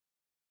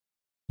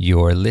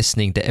You're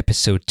listening to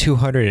episode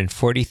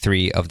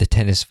 243 of the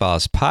Tennis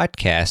Files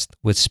podcast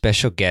with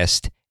special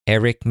guest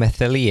Eric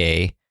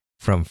Methelier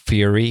from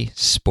Fury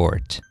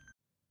Sport.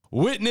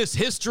 Witness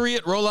history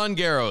at Roland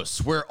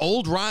Garros, where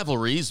old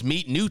rivalries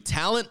meet new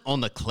talent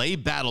on the clay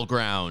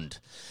battleground.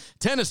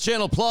 Tennis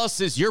Channel Plus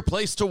is your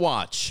place to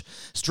watch.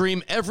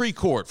 Stream every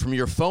court from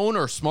your phone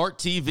or smart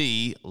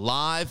TV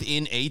live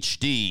in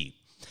HD.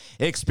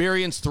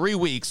 Experience 3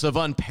 weeks of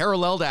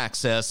unparalleled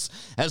access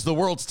as the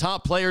world's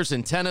top players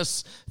in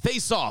tennis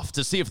face off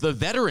to see if the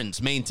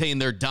veterans maintain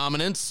their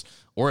dominance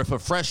or if a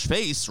fresh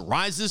face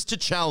rises to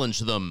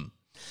challenge them.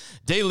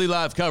 Daily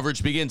live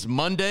coverage begins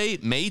Monday,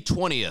 May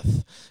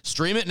 20th.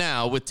 Stream it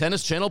now with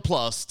Tennis Channel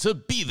Plus to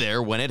be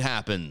there when it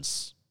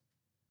happens.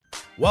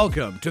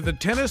 Welcome to the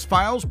Tennis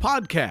Files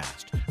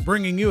podcast,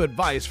 bringing you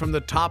advice from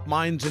the top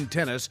minds in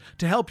tennis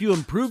to help you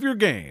improve your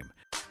game.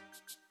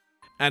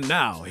 And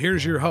now,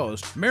 here's your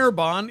host,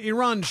 Mirban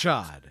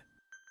Iranshad.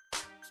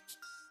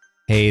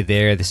 Hey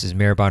there, this is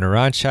Mirban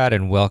Iranshad,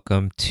 and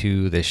welcome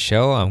to the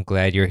show. I'm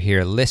glad you're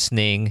here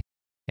listening,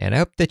 and I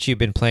hope that you've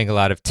been playing a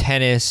lot of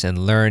tennis and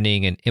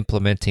learning and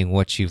implementing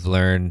what you've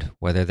learned,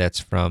 whether that's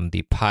from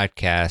the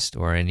podcast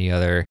or any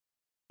other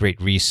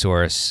great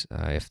resource,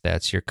 if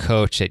that's your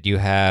coach that you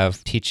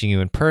have teaching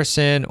you in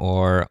person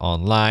or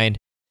online.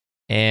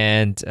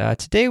 And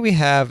today we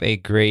have a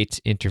great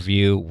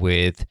interview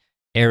with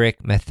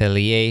Eric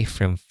Methelier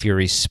from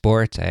Fury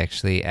Sport. I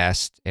actually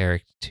asked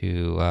Eric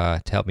to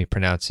help me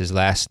pronounce his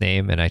last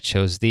name, and I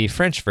chose the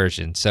French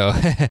version. So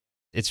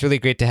it's really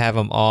great to have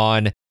him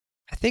on.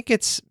 I think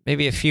it's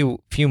maybe a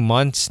few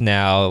months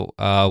now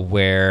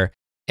where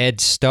Ed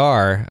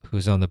Starr,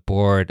 who's on the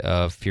board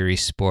of Fury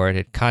Sport,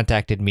 had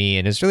contacted me,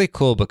 and it's really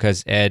cool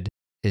because Ed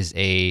is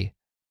a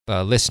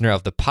listener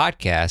of the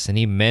podcast, and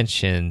he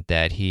mentioned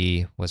that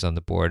he was on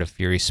the board of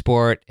Fury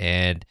Sport,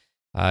 and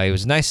he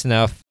was nice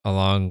enough,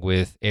 along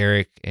with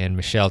Eric and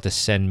Michelle, to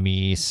send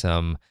me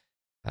some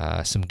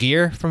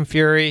gear from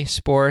Fury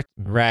Sport,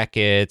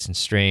 rackets and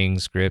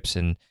strings, grips,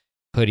 and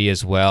hoodie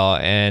as well.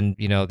 And,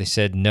 they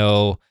said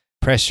no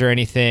pressure or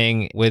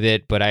anything with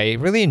it, but I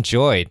really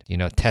enjoyed,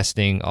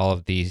 testing all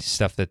of the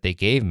stuff that they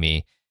gave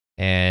me,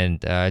 and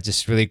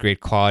just really great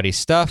quality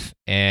stuff.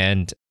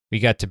 And we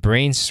got to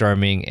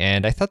brainstorming,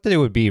 and I thought that it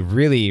would be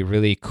really,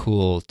 really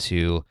cool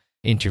to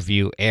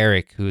interview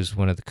Eric, who's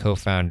one of the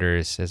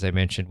co-founders, as I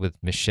mentioned, with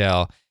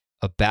Michelle,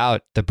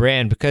 about the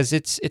brand, because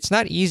it's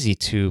not easy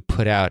to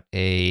put out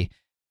a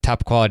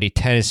top quality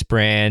tennis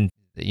brand,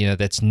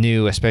 that's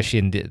new, especially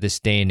in this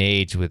day and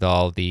age with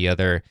all the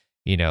other,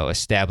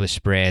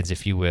 established brands,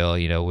 if you will,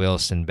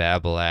 Wilson,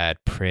 Babolat,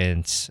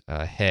 Prince,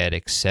 Head,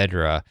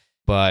 etc.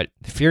 But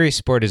Fury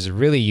Sport is a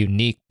really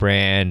unique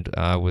brand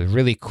with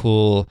really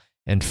cool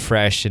and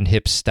fresh and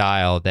hip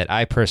style that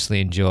I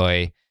personally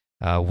enjoy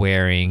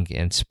wearing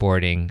and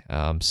sporting.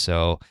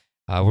 So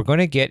we're going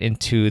to get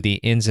into the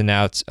ins and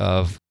outs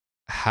of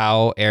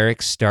how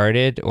Eric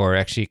started, or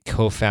actually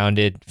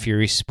co-founded,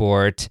 Fury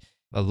Sport,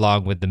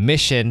 along with the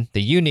mission,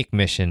 the unique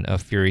mission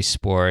of Fury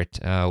Sport,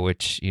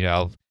 which,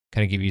 I'll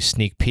kind of give you a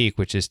sneak peek,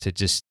 which is to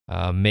just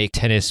make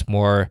tennis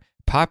more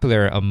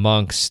popular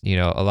amongst,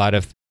 a lot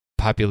of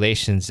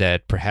populations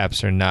that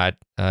perhaps are not,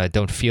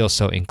 don't feel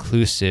so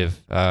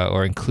inclusive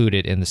or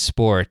included in the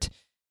sport.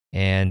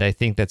 And I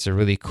think that's a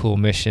really cool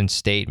mission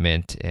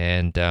statement.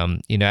 And,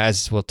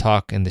 as we'll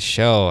talk in the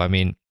show, I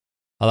mean,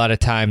 a lot of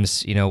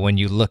times, when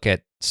you look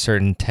at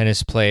certain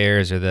tennis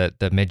players or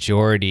the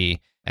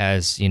majority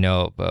as,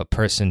 a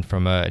person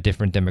from a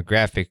different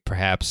demographic,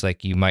 perhaps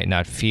like you might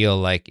not feel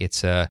like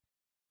it's a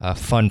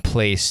fun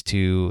place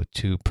to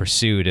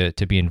pursue,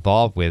 to be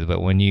involved with.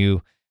 But when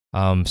you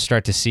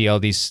start to see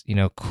all these,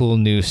 cool,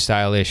 new,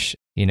 stylish,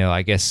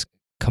 I guess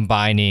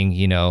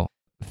combining,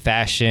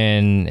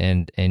 fashion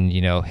and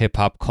hip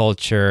hop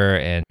culture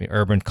and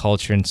urban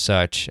culture and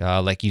such,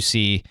 like you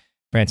see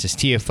Frances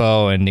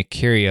Tiafoe and Nick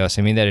Kyrgios.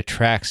 I mean, that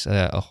attracts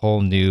a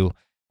whole new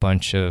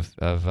bunch of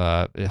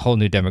a whole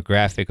new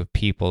demographic of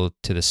people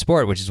to the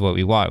sport, which is what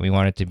we want. We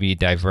want it to be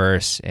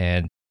diverse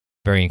and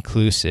very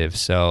inclusive.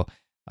 So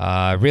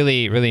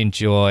really, really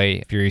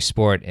enjoy Fury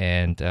Sport,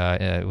 and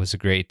it was a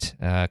great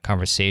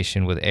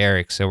conversation with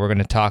Eric. So we're going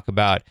to talk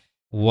about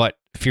what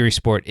Fury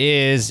Sport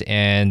is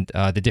and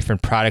the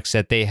different products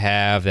that they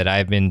have that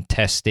I've been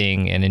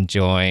testing and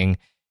enjoying.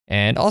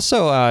 And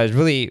also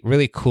really,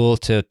 really cool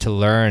to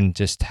learn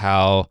just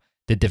how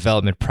the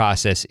development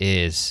process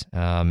is,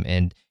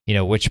 and,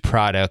 which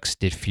products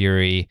did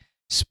Fury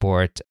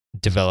Sport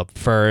develop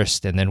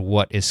first, and then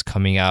what is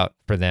coming out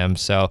for them.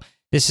 So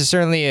this is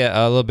certainly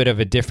a little bit of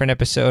a different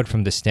episode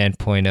from the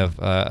standpoint of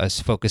us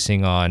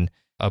focusing on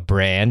a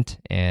brand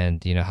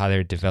and how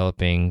they're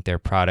developing their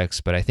products,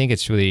 but I think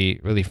it's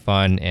really, really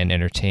fun and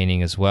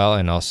entertaining as well,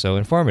 and also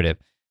informative.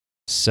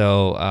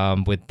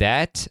 So with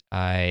that,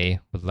 I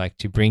would like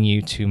to bring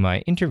you to my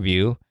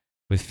interview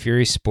with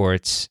Fury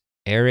Sports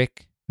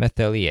Eric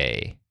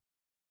Methelier.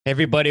 Hey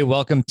everybody,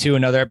 welcome to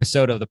another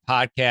episode of the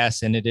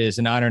podcast, and it is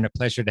an honor and a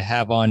pleasure to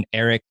have on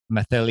Eric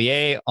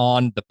Methelier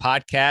on the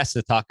podcast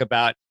to talk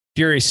about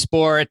Fury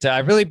Sport.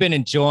 I've really been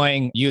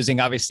enjoying using,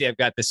 obviously, I've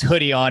got this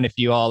hoodie on if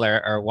you all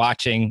are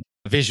watching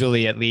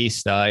visually, at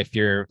least. If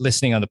you're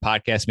listening on the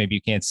podcast, maybe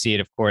you can't see it,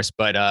 of course,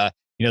 but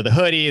the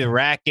hoodie, the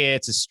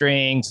rackets, the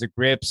strings, the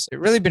grips, it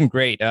really been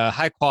great.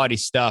 High quality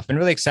stuff, and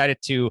really excited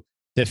to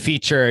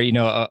feature,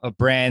 a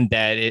brand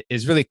that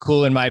is really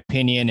cool in my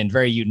opinion and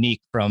very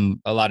unique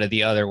from a lot of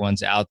the other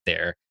ones out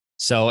there.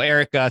 So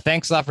Eric,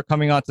 thanks a lot for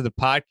coming on to the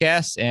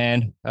podcast.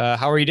 And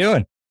how are you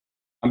doing?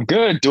 I'm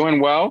good,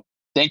 doing well.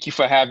 Thank you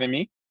for having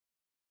me.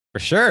 For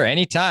sure.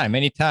 Anytime.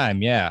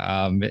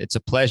 Yeah. It's a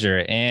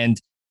pleasure. And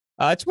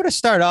I just want to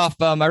start off.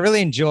 I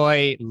really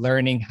enjoy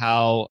learning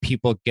how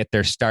people get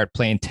their start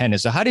playing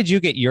tennis. So how did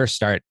you get your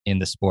start in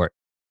the sport?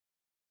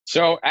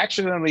 So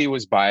accidentally, it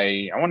was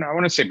I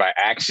want to say by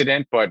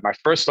accident, but my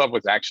first love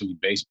was actually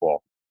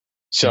baseball.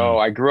 So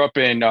I grew up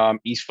in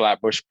East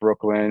Flatbush,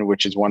 Brooklyn,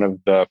 which is one of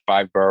the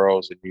 5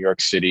 boroughs in New York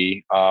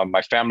City.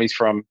 My family's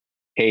from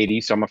Haiti,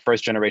 so I'm a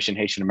first generation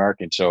Haitian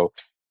American. So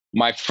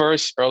my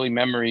first early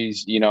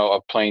memories,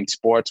 of playing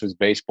sports was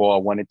baseball. I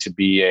wanted to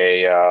be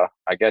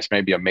I guess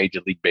maybe a major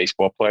league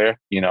baseball player,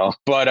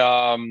 But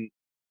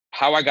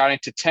how I got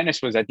into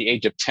tennis was at the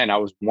age of 10. I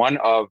was one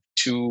of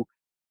 2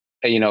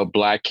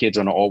 Black kids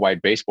on an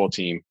all-white baseball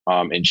team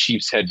in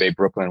Sheepshead Bay,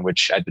 Brooklyn,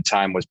 which at the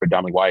time was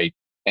predominantly white.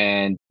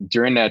 And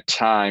during that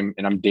time,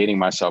 and I'm dating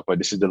myself, but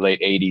this is the late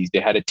 80s, they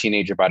had a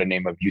teenager by the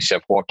name of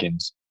Yusef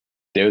Hawkins.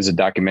 There was a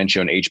documentary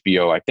on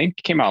HBO, I think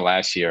it came out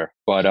last year,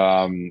 but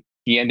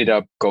he ended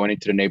up going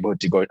into the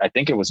neighborhood I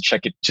think it was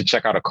to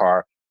check out a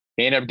car.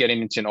 He ended up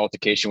getting into an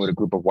altercation with a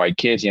group of white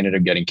kids. He ended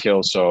up getting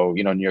killed. So,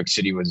 New York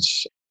City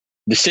was,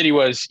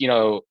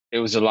 it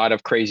was a lot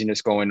of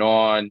craziness going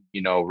on,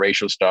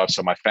 racial stuff.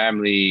 So my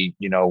family,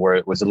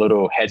 was a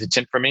little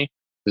hesitant for me. It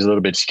was a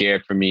little bit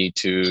scared for me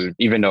to,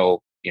 even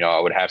though, I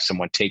would have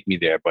someone take me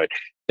there, but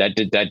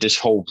this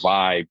whole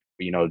vibe,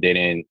 they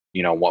didn't,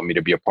 want me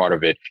to be a part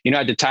of it.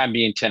 At the time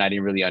being 10, I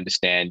didn't really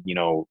understand,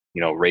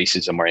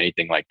 racism or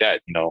anything like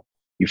that.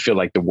 You feel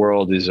like the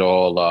world is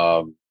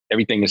all,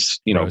 everything is,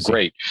 Rosy.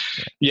 Great.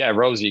 Yeah,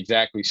 rosy,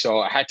 exactly. So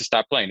I had to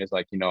stop playing. It's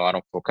like, I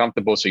don't feel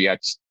comfortable. So I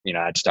had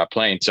to stop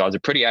playing. So I was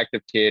a pretty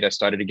active kid. I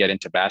started to get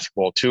into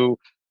basketball too,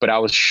 but I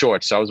was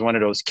short. So I was one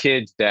of those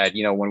kids that,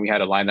 when we had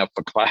to line up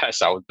for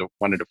class, I was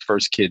one of the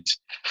first kids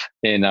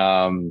in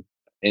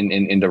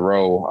the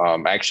row.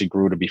 I actually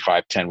grew to be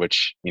 5'10",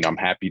 which, I'm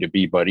happy to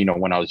be. But,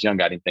 when I was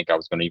young, I didn't think I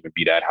was going to even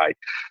be that high.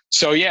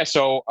 So, yeah.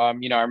 So, I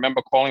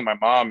remember calling my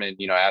mom and,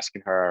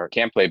 asking her,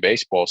 can't play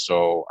baseball.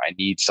 So I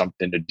need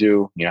something to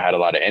do. I had a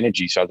lot of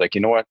energy. So I was like,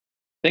 you know what?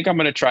 I think I'm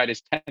going to try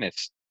this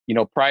tennis.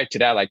 Prior to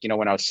that, like,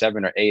 when I was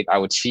 7 or 8, I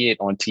would see it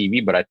on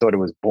TV, but I thought it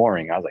was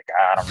boring. I was like,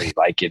 I don't really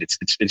like it.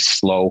 It's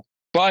slow.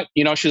 But,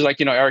 she was like,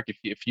 Eric,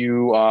 if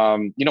you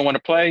want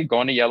to play, go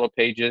on the Yellow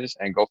Pages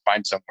and go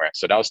find somewhere.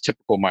 So that was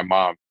typical of my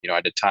mom.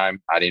 At the time,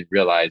 I didn't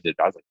realize it.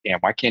 I was like, damn,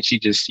 why can't she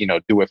just,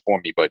 do it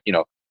for me? But,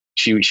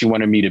 she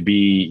wanted me to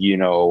be,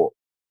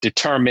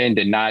 determined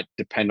and not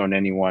depend on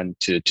anyone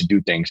to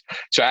do things.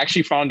 So I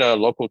actually found a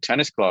local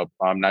tennis club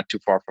not too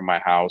far from my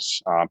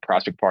house,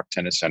 Prospect Park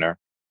Tennis Center.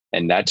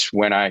 And that's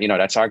when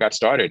that's how I got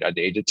started at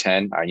the age of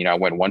 10. I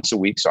went once a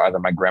week. So either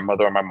my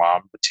grandmother or my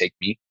mom would take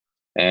me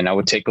and I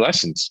would take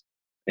lessons.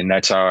 And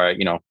that's how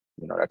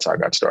that's how I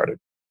got started.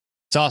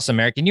 It's awesome,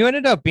 Eric. And you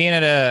ended up being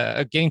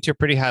at getting to a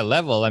pretty high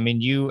level. I mean,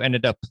 you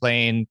ended up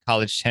playing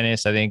college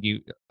tennis. I think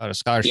you got a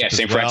scholarship. Yeah,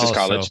 St. Francis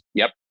College. So,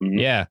 yep. Mm-hmm.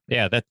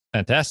 Yeah, that's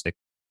fantastic.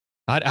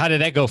 How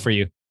did that go for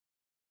you?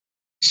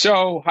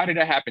 So how did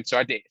that happen?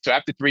 So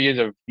after 3 years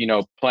of,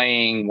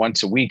 playing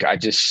once a week, I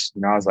just,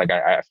 I was like,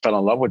 I fell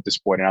in love with the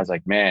sport. And I was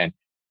like, man,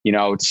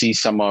 I would see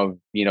some of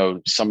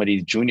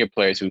these junior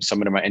players who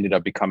some of them I ended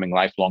up becoming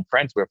lifelong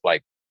friends with,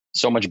 like,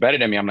 so much better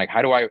than me. I'm like,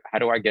 how do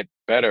I get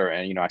better?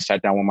 And, I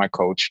sat down with my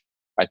coach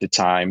at the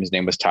time. His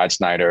name was Todd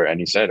Snyder. And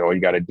he said, all you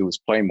got to do is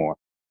play more.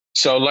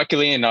 So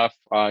luckily enough,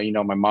 my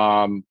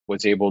mom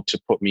was able to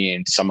put me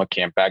in summer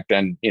camp. Back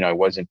then, it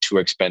wasn't too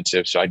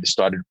expensive. So I just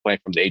started playing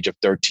from the age of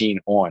 13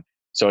 on.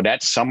 So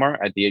that summer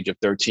at the age of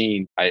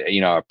 13,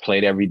 I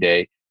played every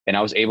day and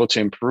I was able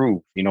to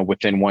improve.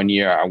 Within 1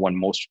 year, I won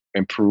most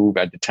improved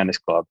at the tennis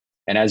club.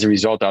 And as a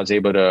result, I was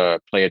able to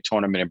play a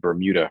tournament in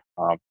Bermuda.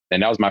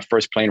 And that was my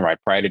first plane ride.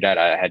 Prior to that,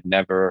 I had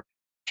never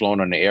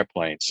flown on an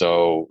airplane.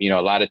 So, a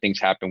lot of things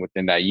happened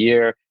within that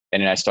year.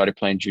 And then I started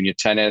playing junior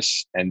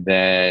tennis. And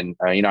then,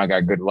 I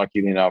got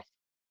lucky enough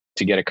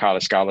to get a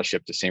college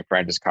scholarship to St.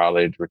 Francis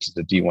College, which is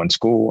the D1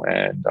 school.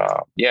 And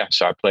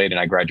so I played and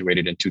I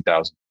graduated in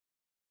 2000.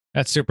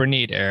 That's super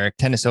neat, Eric.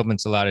 Tennis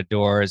opens a lot of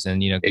doors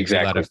and, gives you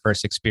a lot of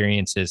first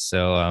experiences.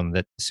 So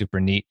that's super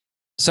neat.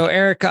 So,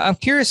 Eric, I'm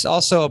curious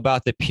also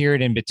about the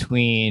period in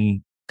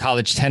between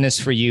college tennis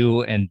for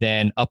you and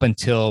then up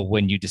until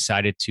when you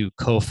decided to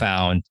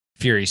co-found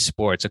Fury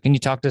Sports. So can you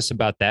talk to us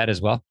about that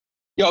as well?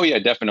 Oh, yeah,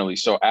 definitely.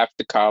 So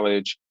after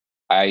college,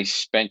 I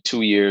spent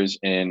 2 years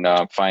in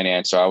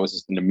finance. So I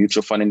was in the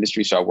mutual fund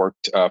industry. So I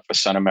worked for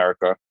Sun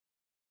America,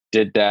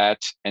 did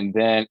that. And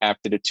then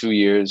after the 2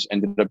 years,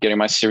 ended up getting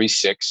my Series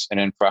 6. And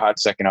then for a hot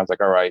second, I was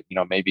like, all right,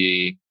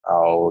 maybe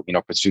I'll,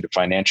 pursue the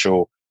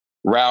financial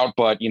route.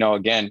 But,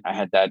 again, I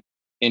had that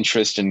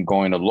interest in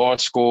going to law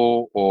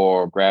school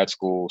or grad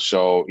school.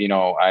 So,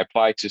 I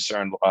applied to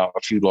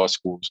a few law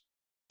schools.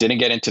 Didn't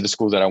get into the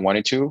schools that I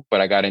wanted to, but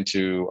I got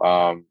into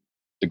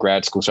the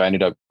grad school. So I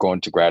ended up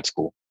going to grad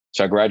school.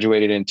 So I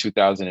graduated in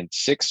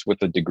 2006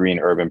 with a degree in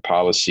urban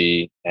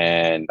policy,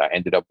 and I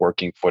ended up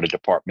working for the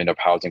Department of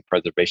Housing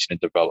Preservation and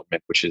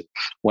Development, which is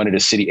one of the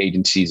city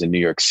agencies in New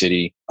York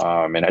City.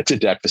 And I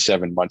did that for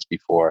 7 months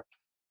before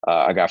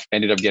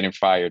ended up getting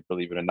fired,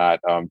 believe it or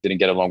not. Didn't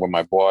get along with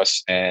my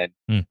boss. And,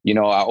 I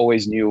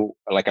always knew,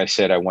 like I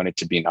said, I wanted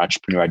to be an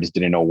entrepreneur. I just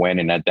didn't know when.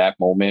 And at that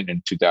moment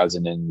in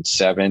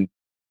 2007,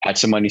 had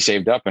some money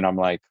saved up, and I'm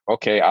like,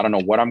 okay, I don't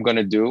know what I'm going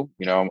to do.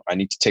 I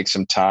need to take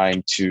some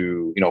time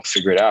to,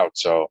 figure it out.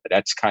 So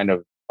that's kind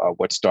of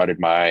what started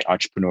my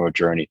entrepreneurial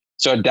journey.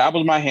 So I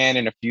dabbled my hand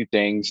in a few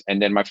things.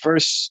 And then my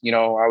first,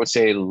 I would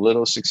say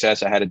little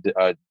success, I had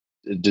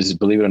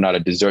believe it or not, a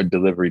dessert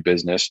delivery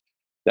business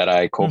that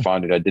I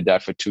co-founded. I did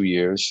that for 2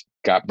 years,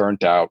 got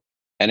burnt out.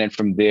 And then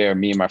from there,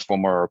 me and my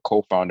former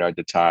co-founder at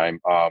the time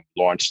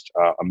launched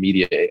a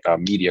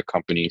media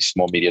company,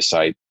 small media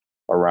site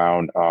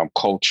around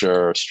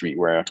culture,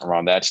 streetwear,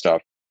 around that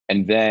stuff.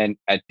 And then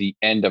at the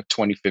end of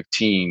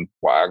 2015,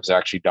 while I was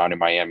actually down in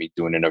Miami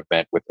doing an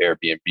event with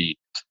Airbnb,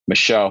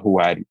 Michelle,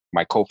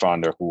 my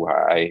co-founder, who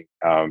I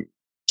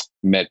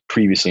met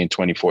previously in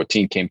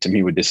 2014, came to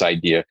me with this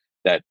idea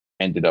that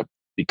ended up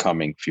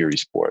becoming Fury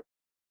Sport.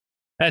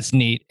 That's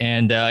neat.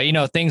 And,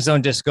 things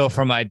don't just go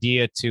from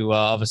idea to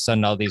all of a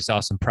sudden all these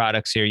awesome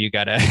products here. You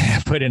got to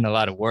put in a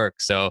lot of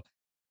work. So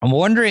I'm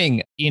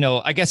wondering,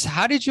 I guess,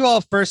 how did you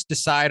all first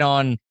decide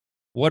on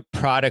what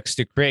products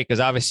to create? Because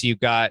obviously you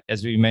got,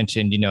 as we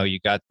mentioned, you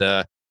got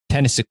the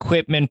tennis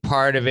equipment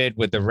part of it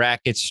with the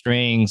racket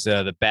strings,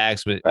 the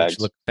bags, which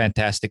look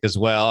fantastic as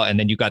well. And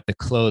then you got the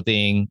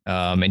clothing,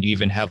 and you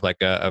even have like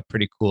a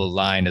pretty cool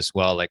line as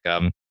well, like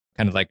kind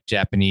of like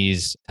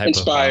Japanese type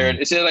inspired.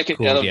 of Is it like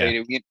an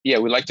elevated? Yeah.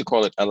 We like to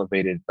call it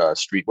elevated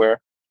streetwear.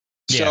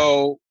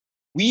 So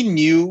we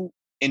knew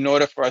in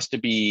order for us to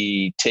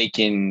be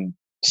taken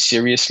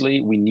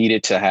seriously, we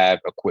needed to have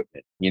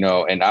equipment,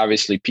 and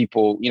obviously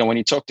people, when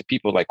you talk to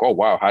people like, oh,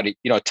 wow, how do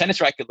you, a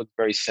tennis racket looks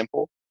very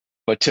simple,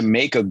 but to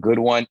make a good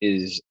one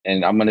is,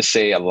 and I'm going to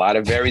say a lot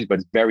of varies, but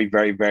it's very,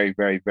 very, very,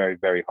 very, very,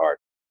 very hard.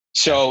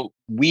 So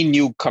we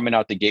knew coming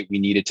out the gate, we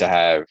needed to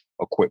have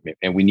equipment,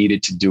 and we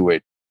needed to do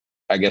it,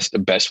 I guess, the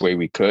best way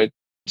we could.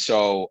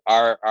 So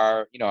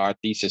our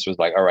thesis was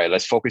like, all right,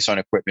 let's focus on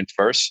equipment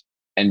first,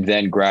 and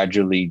then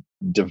gradually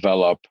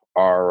develop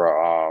our,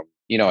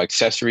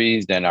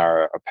 accessories, then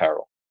our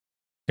apparel.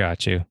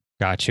 Got you.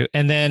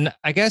 And then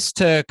I guess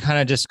to kind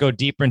of just go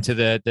deeper into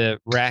the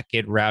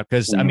racket route,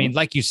 because I mean,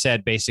 like you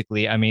said,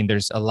 basically, I mean,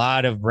 there's a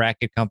lot of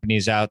racket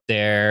companies out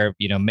there,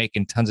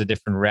 making tons of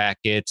different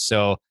rackets.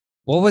 So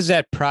what was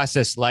that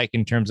process like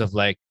in terms of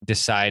like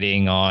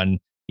deciding on,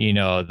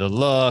 the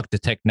look, the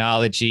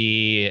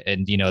technology,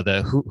 and,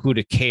 the who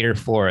to cater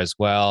for as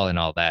well and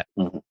all that?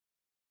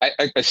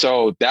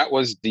 So that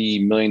was the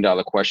 $1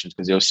 million questions,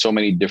 because there was so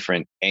many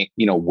different,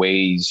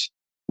 ways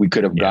we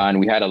could have gone.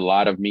 We had a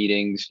lot of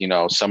meetings.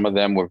 Some of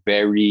them were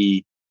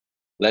very,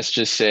 let's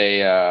just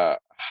say,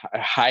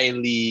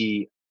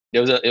 highly.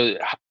 The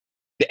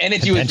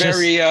energy was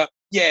very,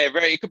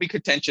 very. It could be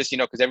contentious,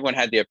 because everyone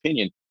had their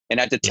opinion.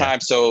 And at the time,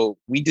 so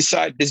we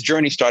decided this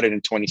journey started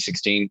in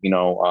 2016.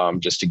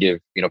 Just to give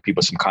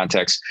people some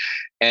context.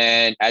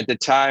 And at the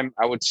time,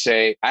 I would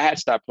say I had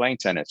stopped playing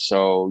tennis.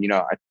 So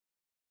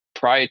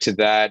prior to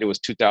that, it was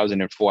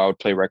 2004, I would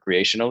play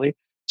recreationally.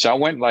 So I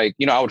went I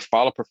would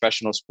follow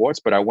professional sports,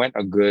 but I went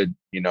a good,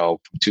 from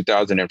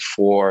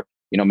 2004,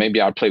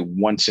 maybe I'd play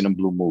once in a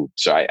blue moon.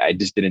 So I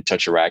just didn't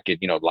touch a racket,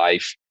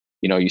 life,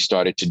 you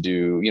started to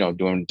do,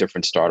 doing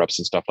different startups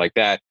and stuff like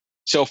that.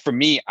 So for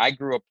me, I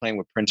grew up playing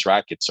with Prince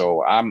rackets.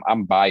 So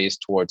I'm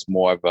biased towards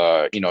more of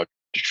a,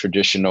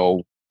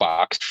 traditional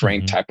box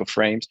frame type of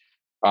frames,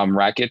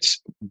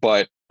 rackets.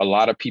 But a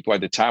lot of people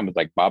at the time was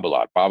like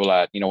Babolat.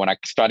 When I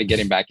started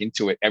getting back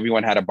into it,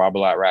 everyone had a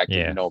Babolat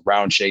racket,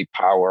 round shape,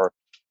 power.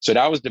 So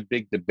that was the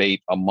big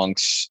debate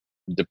amongst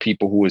the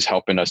people who was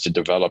helping us to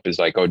develop, is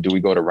like, oh, do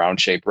we go the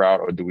round shape route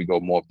or do we go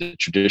more of the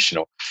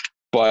traditional?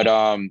 But,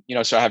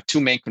 so I have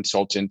two main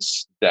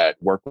consultants that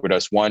work with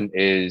us. One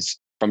is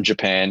from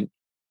Japan.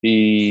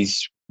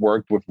 He's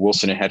worked with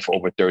Wilson and Head for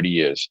over 30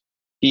 years.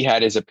 He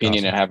had his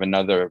opinion. And I have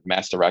another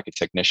master racket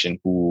technician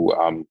who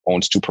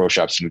owns 2 pro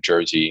shops in New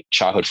Jersey,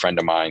 childhood friend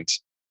of mine.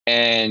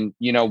 And,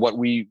 what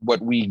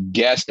we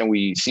guessed, and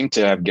we seem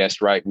to have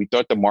guessed right, we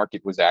thought the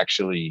market was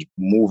actually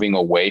moving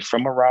away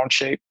from a round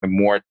shape and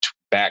more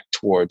back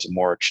towards a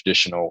more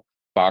traditional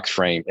box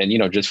frame. And,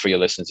 just for your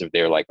listeners, if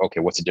they're like, okay,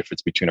 what's the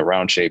difference between a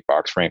round shape,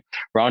 box frame?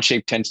 Round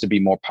shape tends to be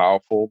more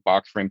powerful.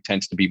 Box frame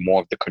tends to be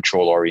more of the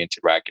control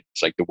oriented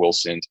rackets, like the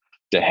Wilsons,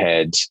 the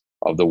Heads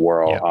of the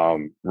world.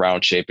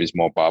 Round shape is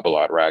more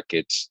Babolat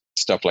rackets,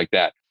 stuff like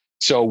that.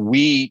 So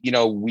we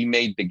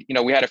made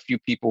we had a few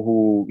people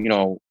who,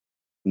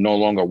 no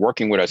longer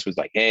working with us, was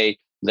like, hey,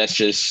 let's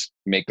just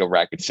make a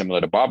racket similar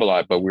to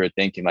Babolat. But we were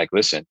thinking like,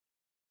 listen,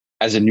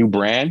 as a new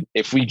brand,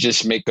 if we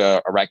just make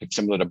a racket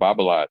similar to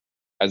Babolat,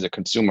 as a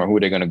consumer, who are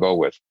they going to go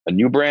with? A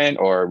new brand,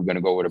 or are we going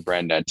to go with a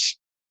brand that's,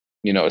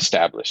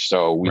 established?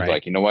 So we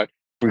like, you know what?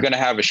 If we're going to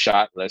have a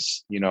shot,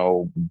 let's,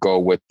 go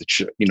with the,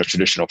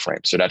 traditional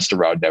frame. So that's the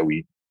route that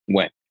we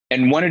went.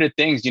 And one of the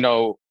things,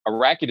 a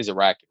racket is a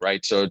racket,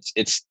 right? So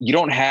it's you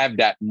don't have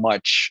that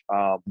much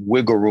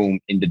wiggle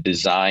room in the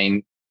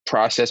design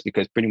process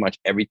because pretty much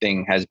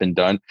everything has been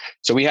done.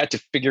 So we had to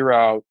figure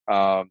out,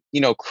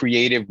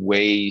 creative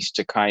ways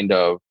to kind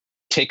of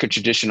take a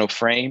traditional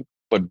frame,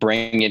 but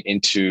bring it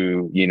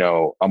into,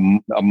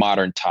 a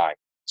modern time.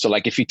 So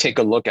like if you take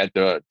a look at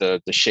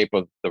the shape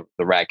of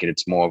the racket,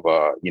 it's more of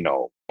a,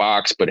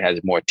 box, but it has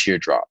more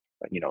teardrop,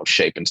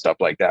 shape and stuff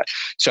like that.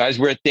 So as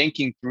we're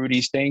thinking through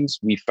these things,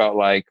 we felt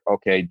like,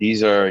 okay,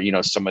 these are,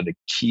 some of the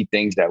key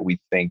things that we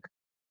think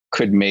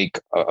could make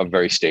a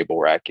very stable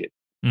racket.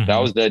 Mm-hmm. That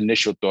was the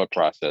initial thought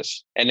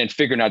process. And then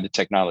figuring out the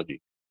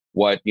technology,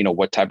 what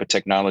type of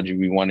technology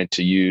we wanted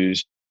to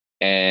use.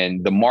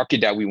 And the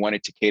market that we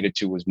wanted to cater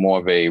to was more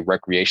of a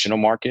recreational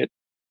market.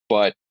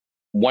 But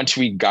once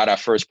we got our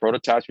first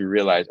prototypes, we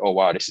realized, oh,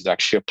 wow, this is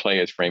actually a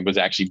player's frame. It was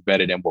actually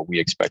better than what we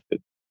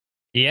expected.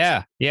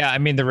 Yeah. Yeah. I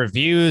mean, the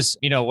reviews,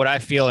 what I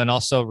feel, and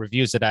also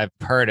reviews that I've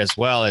heard as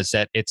well, is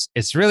that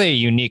it's really a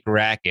unique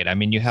racket. I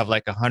mean, you have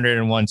like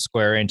 101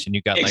 square inch and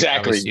you got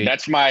exactly.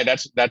 Like,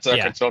 that's our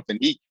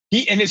consultant. He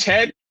in his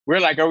head, we're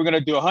like, are we going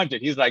to do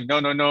 100? He's like, no,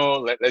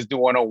 let's do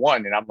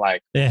 101. And I'm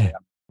like, yeah.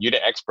 You're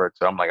the expert.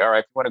 So I'm like, all right,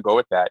 if you want to go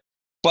with that.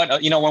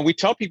 But, when we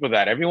tell people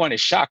that, everyone is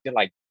shocked. They're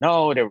like,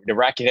 no, the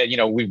racket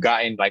head, we've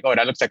gotten like, oh,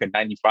 that looks like a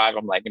 95.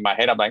 I'm like, in my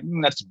head, I'm like,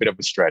 that's a bit of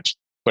a stretch.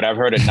 But I've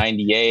heard a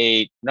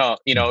 98. No,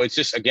 it's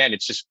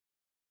just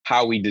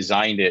how we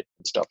designed it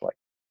and stuff like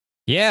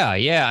that.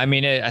 Yeah. I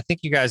mean, I think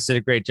you guys did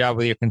a great job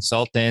with your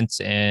consultants.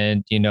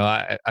 And,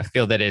 I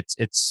feel that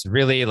it's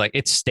really like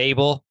it's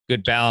stable,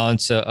 good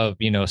balance of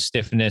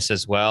stiffness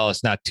as well.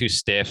 It's not too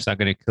stiff. It's not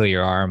going to kill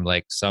your arm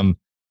like some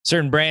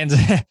certain brands.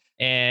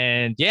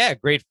 And yeah,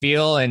 great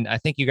feel. And I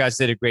think you guys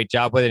did a great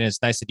job with it. And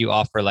it's nice that you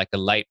offer like a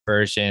light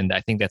version.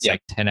 I think that's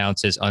like 10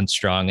 ounces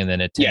unstrung and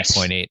then a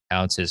 10.8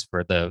 ounces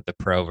for the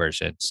pro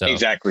version. So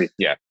exactly.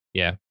 Yeah.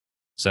 Yeah.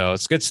 So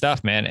it's good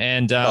stuff, man.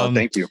 And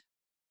thank you.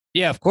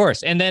 Yeah, of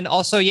course. And then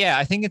also,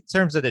 I think in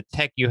terms of the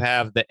tech, you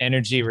have the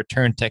energy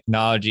return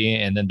technology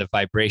and then the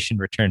vibration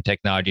return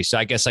technology. So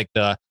I guess like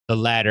the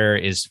latter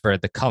is for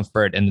the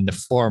comfort and then the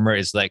former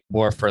is like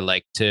more for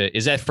like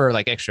is that for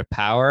like extra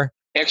power?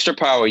 Extra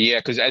power, yeah,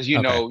 because as you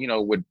know,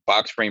 with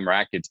box frame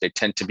rackets, they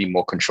tend to be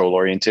more control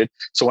oriented.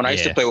 So when I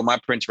used to play with my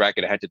Prince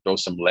racket, I had to throw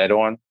some lead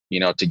on,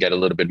 to get a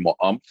little bit more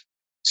oomph.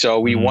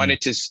 So we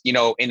wanted to,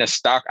 in a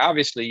stock,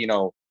 obviously,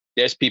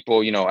 there's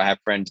people, I have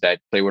friends that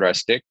play with our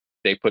stick,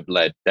 they put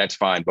lead, that's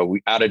fine. But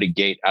we out of the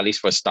gate, at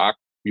least for stock,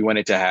 we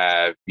wanted to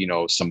have,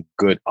 some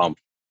good oomph.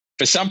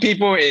 For some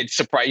people, it's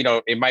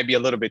it might be a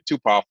little bit too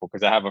powerful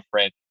because I have a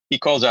friend, he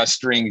calls our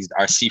strings,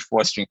 our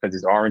C4 string, because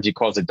it's orange, he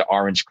calls it the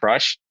Orange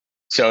Crush.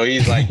 So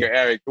he's like,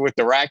 Eric, with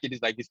the racket,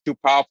 he's like, it's too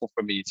powerful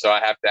for me. So I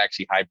have to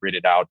actually hybrid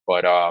it out.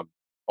 But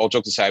all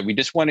jokes aside, we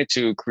just wanted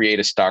to create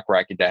a stock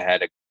racket that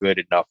had a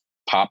good enough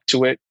pop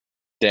to it.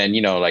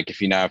 Then, like if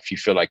you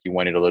feel like you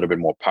wanted a little bit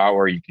more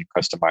power, you can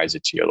customize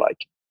it to your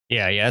liking.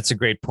 Yeah, that's a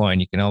great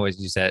point. You can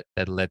always use that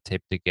lead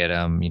tip to get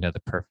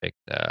the perfect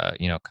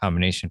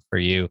combination for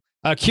you.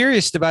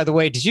 Curious, by the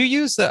way, did you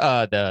use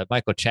the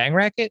Michael Chang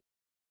racket?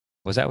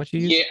 Was that what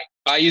you used? Yeah,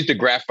 I used the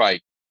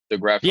graphite. The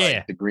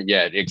graphite, the green,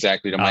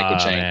 exactly. The Michael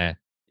Chang, man.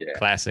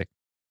 Classic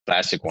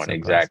one, so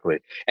exactly.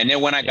 Classic. And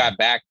then when I got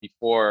back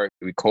before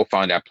we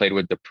co-founded, I played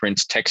with the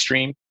Prince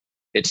Techstream.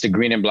 It's the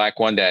green and black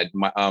one that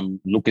my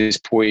Lucas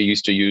Pouille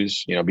used to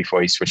use,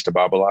 before he switched to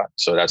Babolat.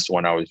 So that's the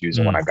one I was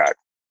using when I got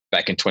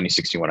back in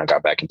 2016 when I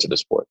got back into the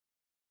sport.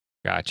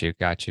 Got you.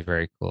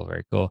 Very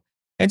cool.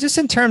 And just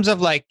in terms of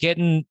like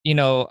getting,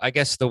 I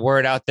guess the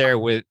word out there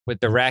with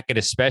the racket,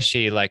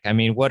 especially, like, I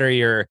mean, what are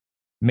your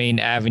main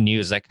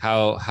avenues? Like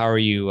how are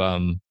you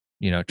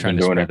trying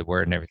to spread the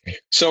word and everything?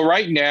 So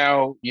right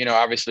now,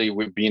 obviously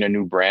with being a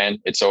new brand,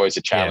 it's always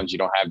a challenge. You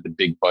don't have the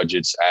big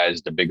budgets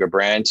as the bigger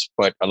brands,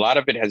 but a lot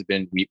of it has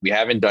been, we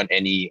haven't done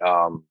any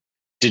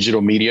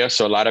digital media.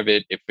 So a lot of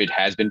it, if it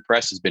has been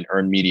press, has been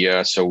earned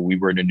media. So we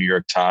were in the New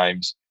York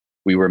Times,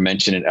 we were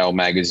mentioned in Elle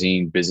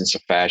Magazine, Business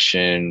of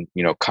Fashion,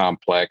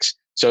 Complex.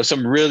 So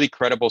some really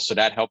credible, so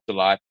that helped a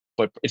lot.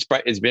 But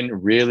it's been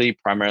really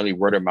primarily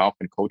word of mouth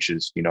and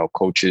coaches,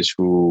 coaches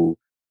who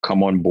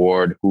come on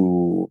board,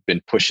 who've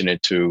been pushing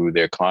it to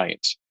their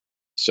clients.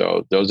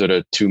 So those are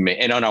the two main,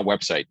 and on our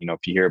website,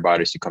 if you hear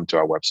about us, you come to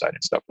our website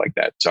and stuff like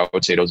that. So I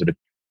would say those are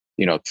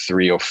the,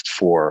 3 or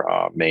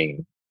 4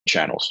 main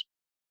channels.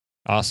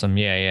 Awesome.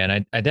 Yeah.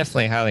 And I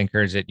definitely highly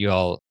encourage that you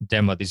all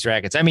demo these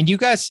rackets. I mean, you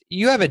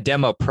have a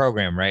demo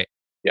program, right?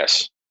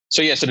 Yes.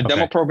 So the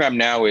demo program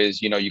now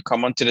is, you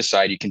come onto the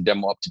site, you can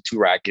demo up to 2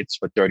 rackets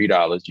for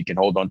 $30. You can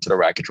hold on to the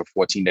racket for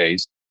 14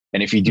 days.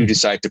 And if you do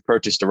decide to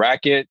purchase the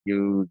racket,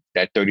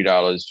 that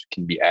 $30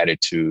 can be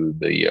added to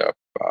the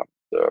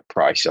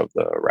price of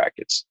the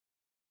rackets.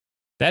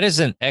 That is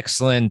an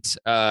excellent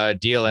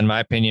deal in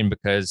my opinion,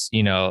 because,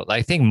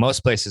 I think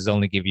most places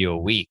only give you a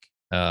week.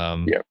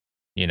 Yeah.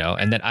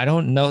 And then I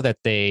don't know that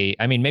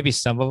maybe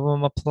some of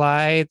them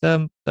apply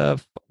the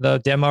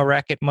demo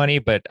racket money,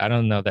 but I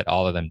don't know that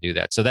all of them do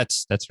that. So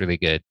that's really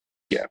good.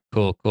 Yeah.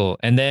 Cool.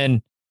 And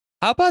then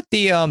how about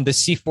the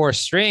C4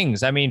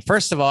 strings? I mean,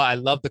 first of all, I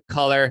love the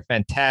color.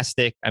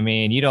 Fantastic. I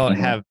mean, you don't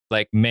have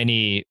like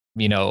many,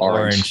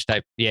 orange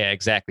type. Yeah,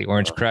 exactly.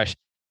 Orange Crush,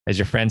 as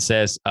your friend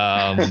says.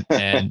 And,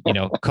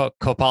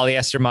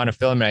 copolyester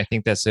monofilament. I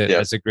think that's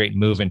a great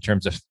move in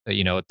terms of,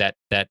 that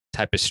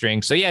type of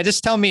string. So yeah,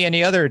 just tell me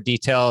any other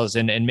details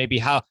and maybe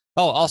how,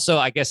 also,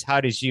 I guess,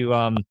 how did you,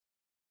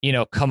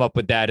 come up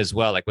with that as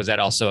well? Like, was that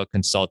also a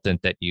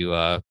consultant that you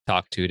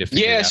talked to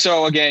figure it out?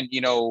 So again,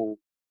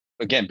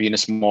 being a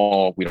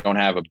small, we don't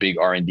have a big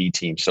R&D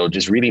team. So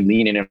just really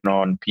leaning in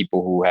on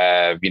people who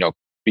have,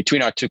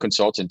 between our two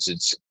consultants,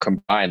 it's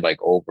combined like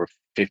over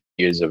 50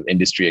 years of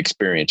industry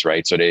experience,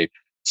 right? So they've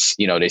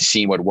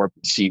seen what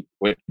worked, seen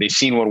what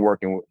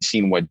worked and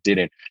seen what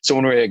didn't. So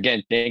when we're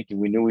again thinking,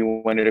 we knew we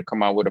wanted to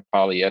come out with a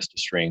polyester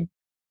string,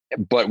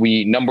 but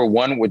number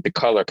one with the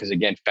color, because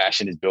again,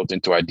 fashion is built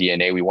into our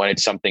DNA. We wanted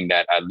something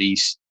that at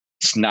least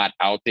it's not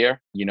out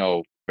there,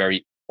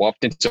 very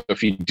often. So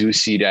if you do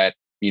see that,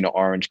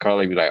 orange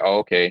color, you're like, oh,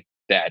 okay,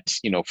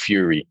 that's,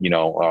 Fury,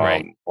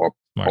 right. Or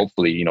Smart.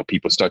 Hopefully,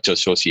 people start to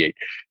associate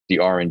the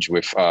orange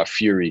with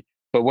Fury.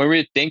 But when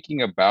we're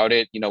thinking about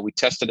it, we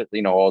tested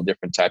it, all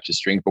different types of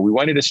strings, but we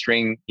wanted a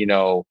string,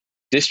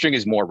 this string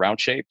is more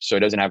round shape, so it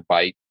doesn't have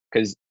bite.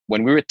 Because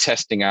when we were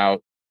testing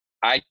out,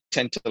 I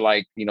tend to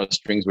like,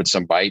 strings with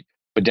some bite.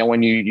 But then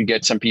when you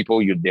get some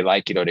people, they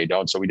like it or they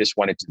don't. So we just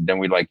wanted to, then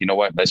we're like, you know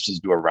what, let's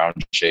just do a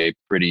round shape,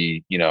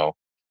 pretty,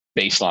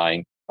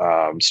 baseline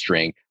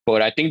string.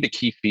 But I think the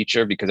key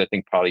feature, because I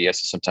think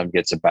polyester sometimes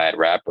gets a bad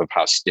rap of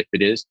how stiff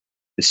it is,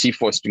 the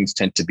C4 strings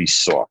tend to be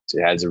soft.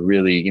 It has a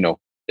really,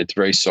 it's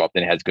very soft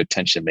and it has good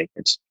tension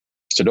maintenance.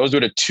 So those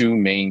were the two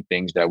main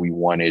things that we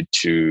wanted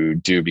to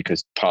do,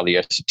 because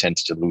polyester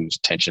tends to lose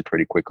tension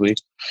pretty quickly.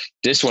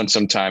 This one,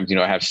 sometimes,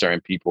 I have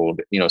certain people,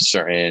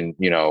 certain,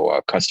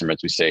 customers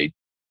who say,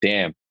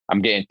 damn,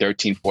 I'm getting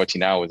 13,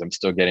 14 hours. I'm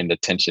still getting the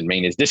tension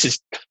maintenance.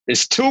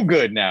 It's too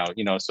good now,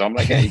 so I'm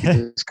like, hey, you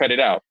can just cut it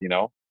out,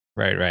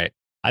 Right.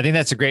 I think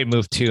that's a great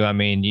move too. I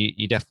mean,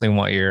 you definitely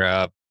want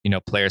your,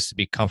 players to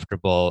be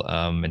comfortable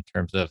in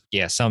terms of,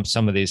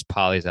 some of these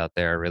polys out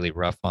there are really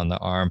rough on the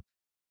arm.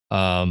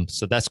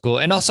 So that's cool.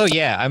 And also,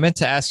 I meant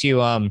to ask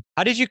you,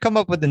 how did you come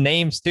up with the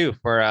names too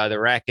for the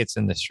rackets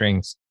and the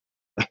strings?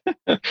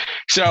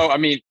 So, I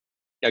mean,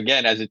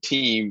 again, as a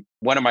team,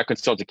 one of my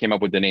consultants came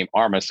up with the name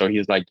Arma. So he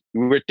was like,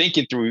 we were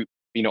thinking through,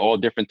 all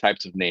different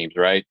types of names,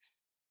 right?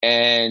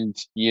 And,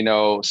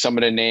 some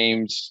of the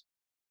names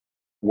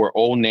were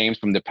old names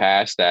from the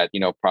past that,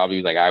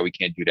 probably like, we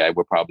can't do that.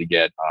 We'll probably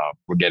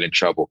we'll get in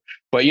trouble.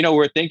 But,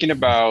 we're thinking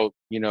about,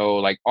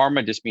 like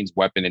Arma just means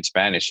weapon in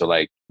Spanish. So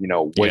like,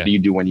 what do you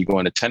do when you go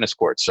on a tennis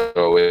court?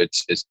 So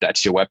it's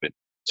that's your weapon.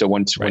 So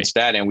once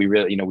that, and we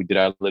really, we did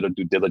our little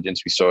due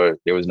diligence, we saw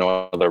there was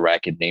no other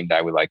racket named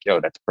that. We're like, yo,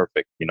 that's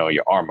perfect.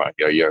 Your Arma,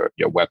 your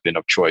weapon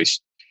of choice.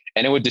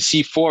 And it was the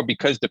C4,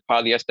 because the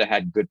polyester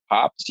had good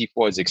pop.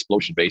 C4 is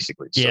explosion,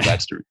 basically. So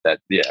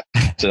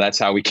So that's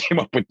how we came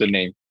up with the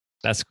name.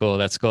 That's cool.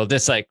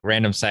 Just like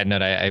random side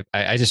note,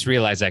 I just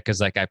realized that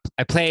because like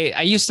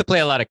I used to play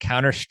a lot of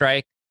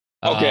Counter-Strike.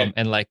 Okay.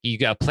 And like you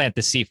got to plant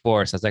the C4. So I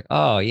was like,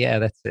 oh yeah,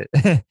 that's it.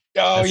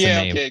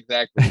 Okay,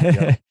 exactly.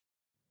 Yeah.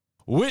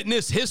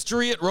 Witness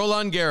history at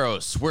Roland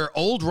Garros, where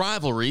old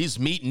rivalries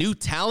meet new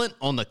talent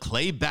on the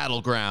clay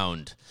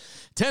battleground.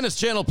 Tennis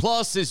Channel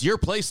Plus is your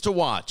place to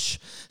watch.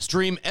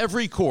 Stream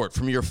every court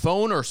from your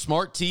phone or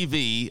smart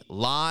TV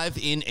live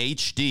in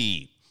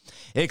HD.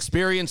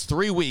 Experience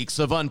 3 weeks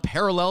of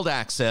unparalleled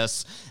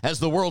access as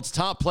the world's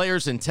top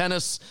players in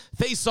tennis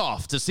face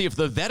off to see if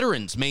the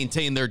veterans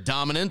maintain their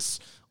dominance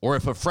or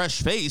if a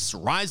fresh face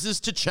rises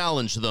to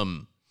challenge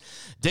them.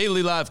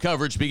 Daily live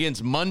coverage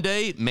begins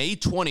Monday, May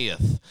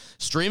 20th.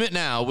 Stream it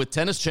now with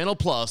Tennis Channel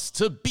Plus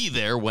to be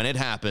there when it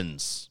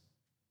happens.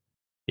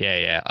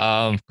 Yeah.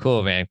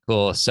 Cool, man.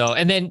 Cool. So,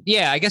 and then,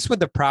 I guess with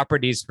the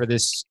properties for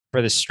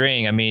the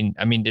string, I mean,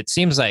 it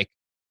seems like,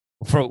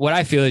 for what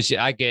I feel is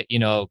I get,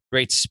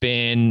 great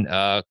spin,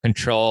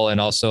 control,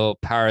 and also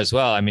power as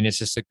well. I mean, it's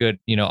just a good,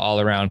 all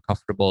around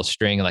comfortable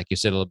string. Like you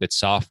said, a little bit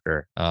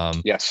softer.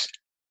 Yes.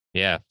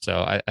 Yeah.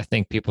 So I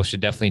think people should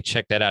definitely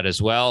check that out as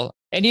well.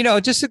 And,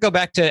 just to go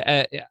back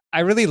to, I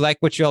really like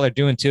what you all are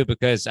doing too,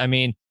 because I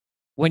mean,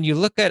 when you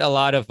look at a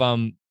lot of,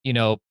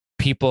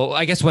 people,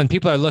 I guess when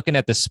people are looking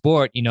at the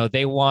sport,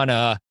 they want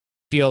to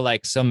feel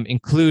like some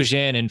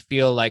inclusion and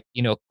feel like,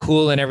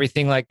 cool and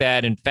everything like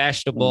that and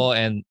fashionable.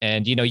 And,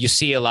 you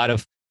see a lot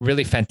of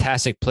really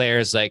fantastic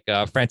players like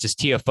Frances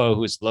Tiafoe,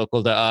 who's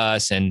local to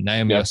us, and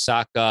Naomi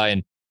Osaka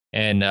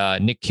and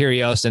Nick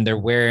Kyrgios, and they're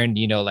wearing,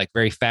 like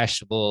very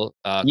fashionable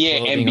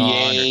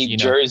NBA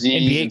jerseys,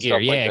 NBA and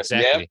gear. Stuff like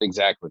that.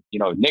 Exactly. Exactly.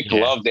 Nick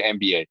loved the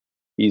NBA.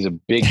 He's a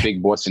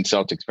big Boston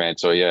Celtics fan.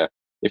 So yeah.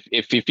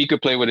 if he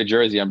could play with a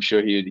jersey, I'm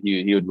sure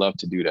he would love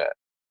to do that.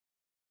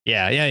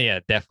 Yeah,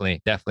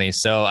 definitely.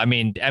 So, I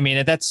mean,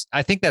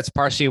 I think that's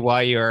partially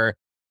why you're,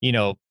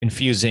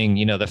 infusing,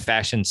 the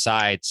fashion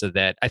side, so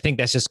that I think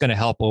that's just going to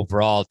help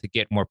overall to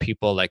get more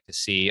people like to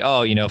see,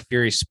 oh,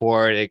 Fury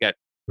Sport, they got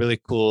really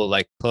cool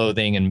like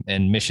clothing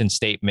and mission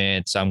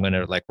statements. So I'm going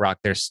to like rock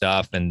their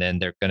stuff, and then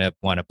they're going to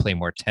want to play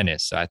more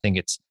tennis. So I think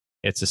it's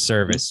a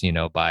service,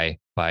 by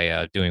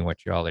doing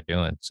what you all are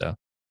doing. So.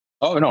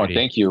 Oh no,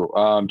 thank you.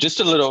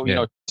 Just a little,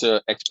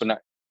 to expedite.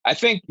 I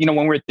think,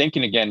 when we're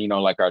thinking again,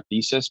 like our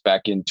thesis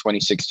back in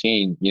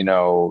 2016,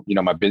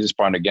 my business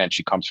partner, again,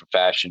 she comes from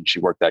fashion. She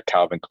worked at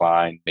Calvin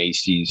Klein,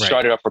 Macy's, Right.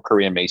 started off her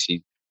career in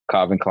Macy's,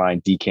 Calvin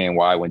Klein,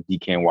 DKNY, when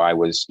DKNY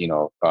was,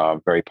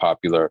 very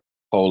popular,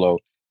 Polo.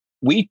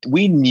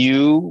 We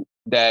knew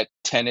that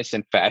tennis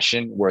and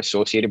fashion were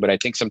associated, but I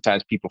think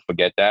sometimes people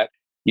forget that.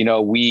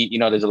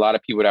 There's a lot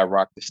of people that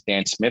rock the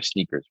Stan Smith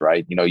sneakers,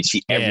 right? You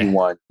see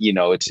everyone,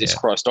 it's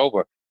crossed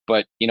over.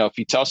 But, if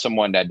you tell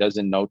someone that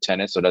doesn't know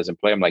tennis or doesn't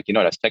play, I'm like,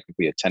 that's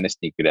technically a tennis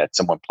sneaker that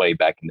someone played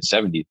back in the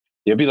 70s.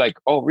 They'll be like,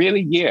 oh,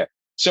 really? Yeah.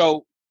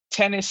 So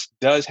tennis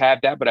does have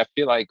that, but I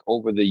feel like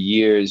over the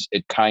years,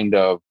 it kind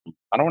of,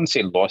 I don't want to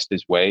say lost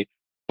its way,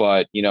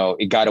 but,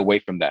 it got away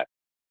from that.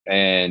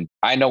 And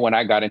I know when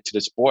I got into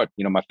the sport,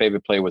 my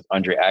favorite player was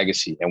Andre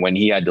Agassi. And when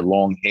he had the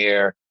long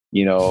hair,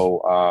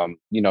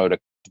 the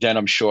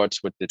denim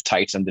shorts with the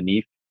tights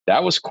underneath,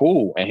 that was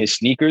cool. And his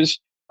sneakers,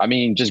 I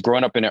mean, just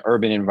growing up in an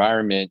urban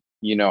environment,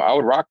 I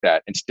would rock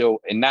that and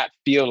not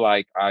feel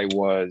like I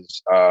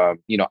was,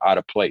 out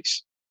of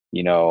place,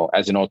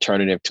 as an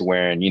alternative to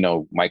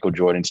wearing, Michael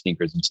Jordan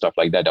sneakers and stuff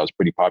like that. That was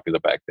pretty popular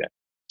back then.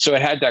 So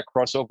it had that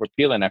crossover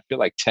appeal. And I feel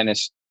like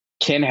tennis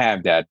can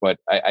have that. But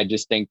I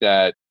just think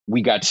that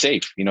we got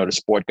safe, the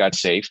sport got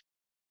safe.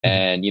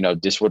 And,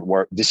 this would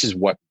work. This is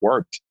what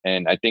worked.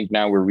 And I think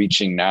now we're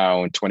reaching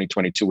now in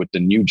 2022 with the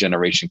new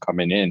generation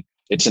coming in.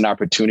 It's an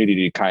opportunity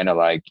to kind of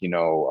like,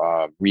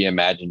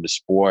 reimagine the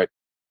sport.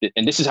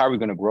 And this is how we're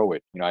going to grow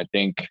it. I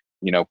think,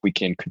 if we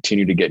can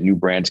continue to get new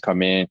brands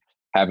come in,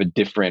 have a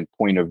different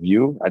point of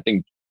view, I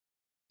think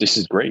this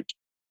is great.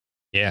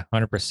 Yeah,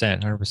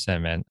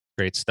 100%, man.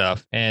 Great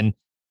stuff. And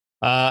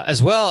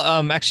as well,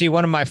 actually,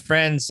 one of my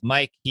friends,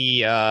 Mike,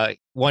 he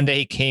one day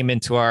he came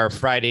into our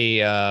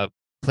Friday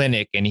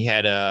clinic and he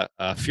had a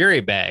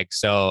Fury bag.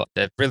 So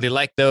I really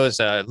like those.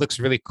 It looks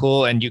really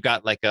cool. And you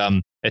got like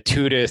a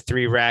 2 to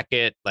 3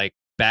 racket like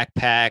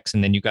backpacks,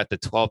 and then you got the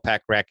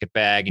 12-pack racket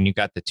bag, and you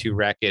got the 2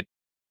 racket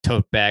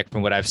tote bag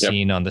from what I've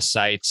seen on the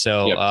site.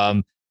 So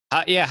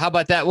how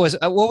about that?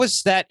 What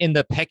was that in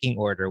the pecking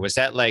order? Was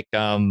that like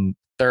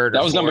third?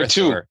 That was number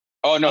 2. Or?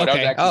 Oh no, that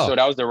was actually so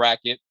that was the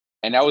racket,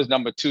 and that was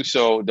number 2.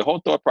 So the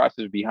whole thought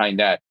process behind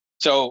that.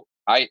 So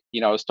I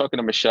was talking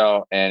to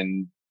Michelle,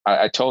 and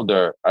I told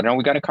her, I know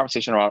we got a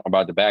conversation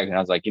about the bag, and I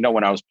was like,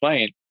 when I was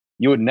playing,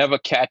 you would never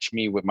catch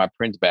me with my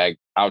Prince bag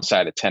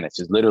outside of tennis.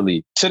 It's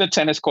literally to the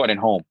tennis court and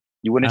home.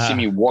 You wouldn't see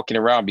me walking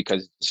around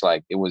because it's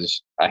like, it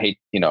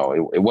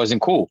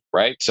wasn't cool.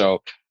 Right.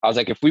 So I was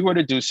like, if we were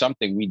to do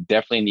something, we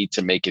definitely need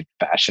to make it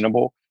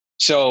fashionable.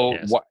 So,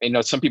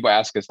 some people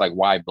ask us like,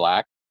 why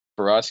black?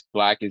 For us,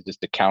 black is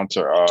just the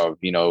counter of,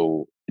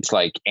 it's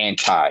like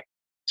anti.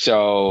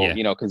 So,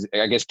 because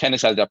I guess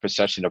tennis has that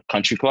perception of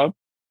country club.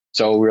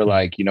 So we're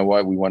like, you know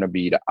what, we want to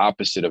be the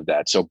opposite of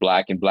that. So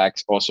black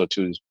also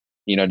too,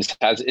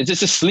 it's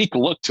just a sleek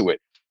look to it.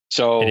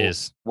 So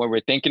when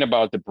we're thinking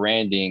about the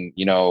branding,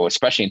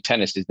 especially in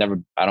tennis,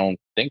 I don't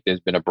think there's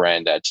been a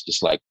brand that's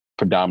just like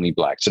predominantly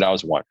black. So that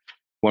was one.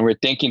 When we're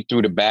thinking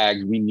through the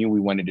bags, we knew we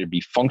wanted it to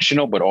be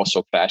functional, but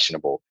also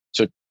fashionable.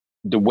 So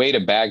the way the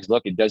bags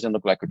look, it doesn't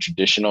look like a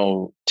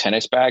traditional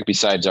tennis bag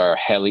besides our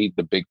Heli,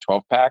 the big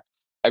 12-pack.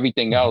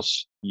 Everything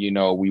else,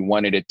 we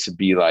wanted it to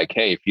be like,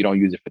 hey, if you don't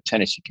use it for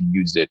tennis, you can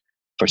use it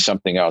for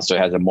something else. So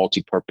it has a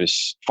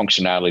multi-purpose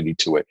functionality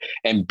to it.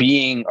 And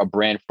being a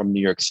brand from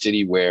New York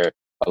City, where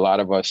a lot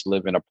of us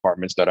live in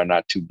apartments that are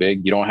not too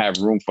big, you don't have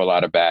room for a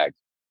lot of bags.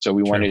 So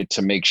we wanted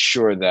to make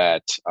sure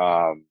that,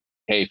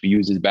 hey, if you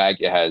use this bag,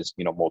 it has,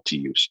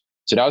 multi-use.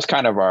 So that was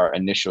kind of our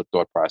initial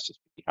thought process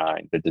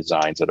behind the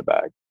designs of the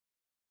bag.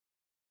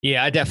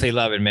 Yeah, I definitely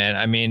love it, man.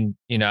 I mean,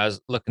 I was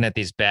looking at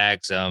these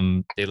bags.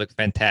 They look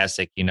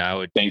fantastic. I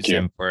would use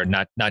them for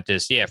not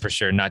just, for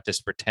sure, not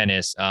just for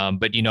tennis.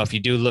 But if you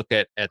do look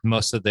at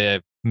most of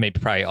the, maybe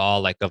probably all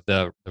like of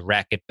the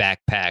racket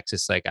backpacks,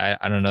 it's like I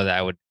don't know that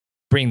I would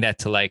bring that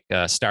to like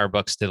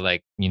Starbucks to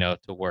like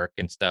to work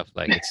and stuff.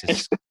 Like it's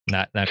just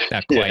not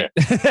quite.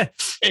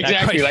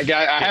 Exactly. Like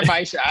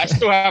I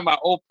still have my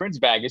old Prince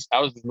bag.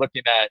 I was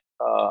looking at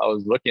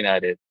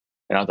it,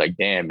 and I was like,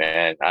 damn,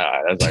 man.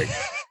 I was like.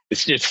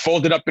 It's just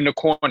folded up in the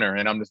corner,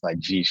 and I'm just like,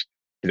 geez.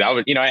 Because I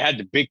would, I had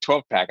the big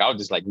 12-pack. I would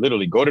just like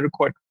literally go to the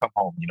court, come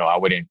home. I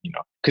wouldn't,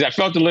 because I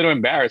felt a little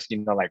embarrassed.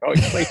 Like, oh,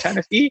 you play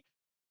tennis, E?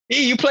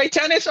 You play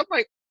tennis? I'm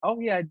like, oh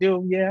yeah, I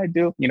do. Yeah, I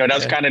do.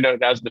 That's kind of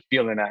that's the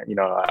feeling that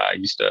I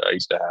used to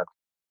have.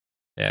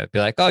 Yeah, be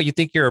like, oh, you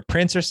think you're a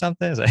prince or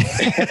something? Like...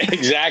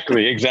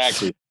 Exactly.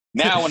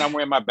 Now when I'm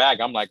wearing my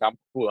bag, I'm like, I'm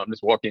cool. I'm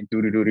just walking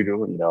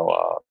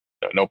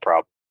no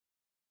problem.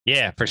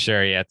 Yeah, for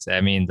sure. Yeah,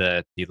 I mean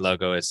the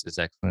logo is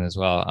excellent as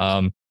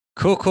well.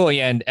 Cool.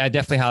 Yeah, and I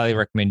definitely highly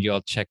recommend you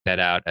all check that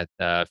out at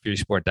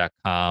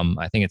furysport.com.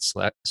 I think it's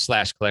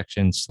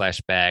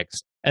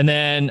 /collections/bags. And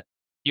then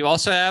you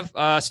also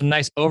have some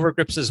nice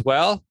overgrips as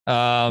well.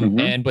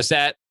 And was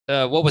that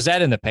what was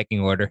that in the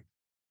pecking order?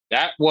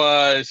 That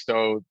was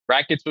so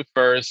rackets was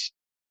first.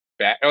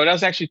 That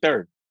was actually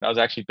third.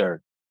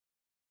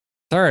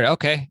 Third.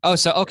 Okay. Oh,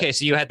 so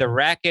you had the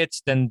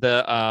rackets, then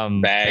the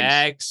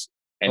bags,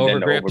 and then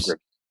the overgrips.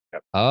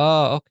 Yep.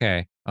 Oh,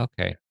 okay.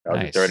 Okay. That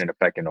was nice. the third in the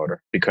pecking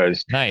order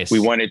because nice. we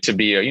want it to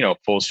be a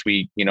full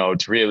suite.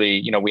 It's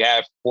really, we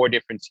have 4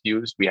 different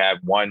SKUs. We have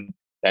one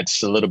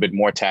that's a little bit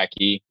more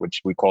tacky,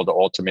 which we call the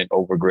ultimate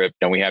overgrip.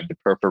 Then we have the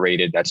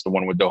perforated, that's the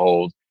one with the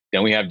holes.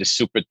 Then we have the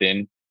super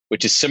thin,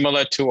 which is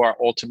similar to our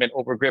ultimate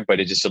overgrip, but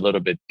it's just a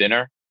little bit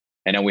thinner.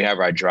 And then we have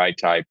our dry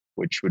type,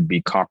 which would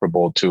be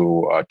comparable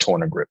to a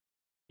toner grip.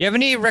 You have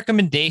any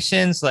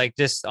recommendations, like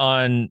just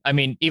on, I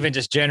mean, even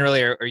just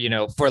generally, or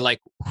for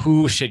like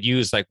who should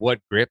use like what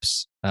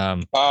grips?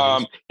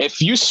 If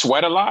you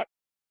sweat a lot,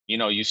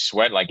 you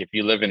sweat, like if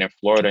you live in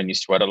Florida and you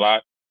sweat a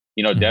lot,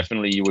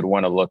 definitely you would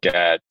want to look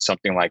at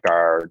something like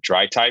our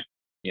dry type,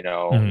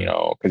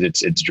 because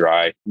it's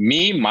dry.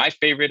 My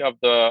favorite of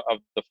the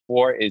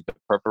 4 is the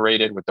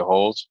perforated with the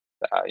holes.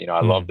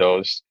 I love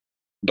those.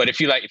 But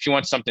if you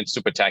want something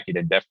super tacky,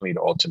 then definitely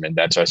the ultimate.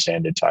 That's our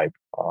standard type,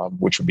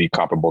 which would be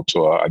comparable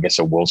to a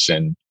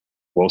Wilson.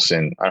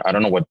 I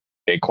don't know what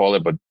they call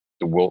it, but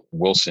the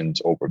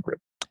Wilson's overgrip.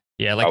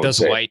 Yeah, like those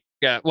white.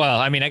 Yeah, well,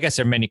 I mean, I guess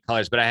there are many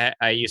colors, but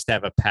I used to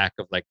have a pack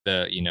of like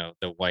the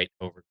white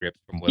overgrip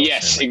from Wilson.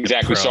 Yes, like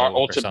exactly. So our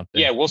ultimate,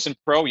 Wilson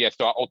Pro. Yes,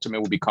 so our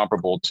ultimate would be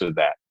comparable to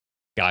that.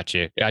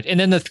 Gotcha. And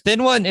then the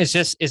thin one is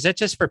that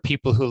just for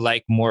people who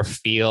like more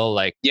feel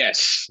like?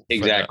 Yes,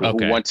 exactly.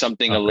 Who want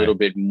something a little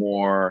bit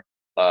more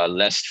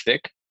less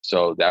thick.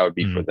 So that would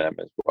be for them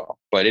as well.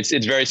 But it's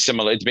very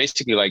similar. It's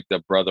basically like the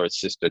brother or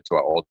sister to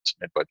our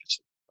ultimate, but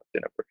just a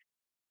thinner version.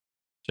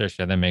 Sure.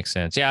 That makes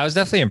sense. Yeah, I was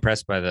definitely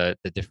impressed by the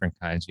different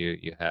kinds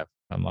you have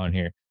on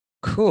here.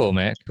 Cool,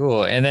 man.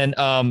 Cool. And then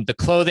the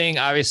clothing,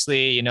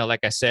 obviously, like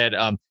I said,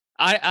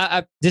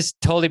 I just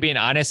totally being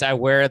honest, I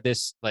wear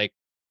this like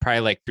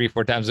probably like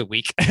 3-4 times a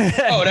week.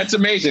 Oh, that's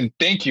amazing.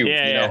 Thank you.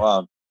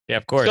 Yeah,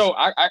 of course. So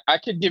I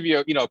could give you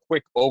a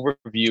quick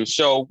overview.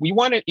 So we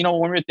wanted, when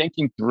we were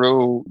thinking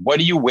through what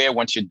do you wear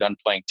once you're done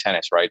playing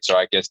tennis, right? So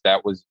I guess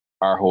that was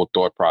our whole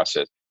thought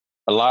process.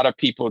 A lot of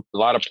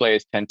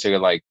players tend to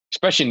like,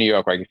 especially in New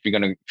York, like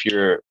if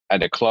you're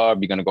at a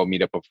club, you're gonna go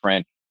meet up a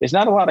friend. There's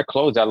not a lot of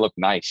clothes that look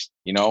nice,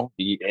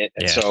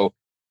 So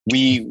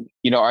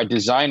our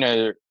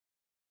designer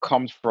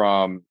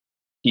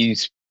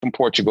he's from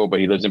Portugal, but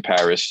he lives in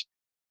Paris.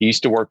 He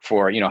used to work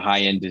for,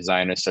 high-end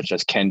designers such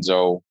as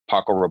Kenzo,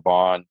 Paco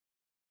Rabanne.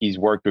 He's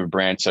worked with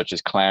brands such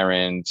as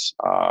Clarins,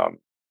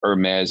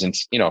 Hermes, and,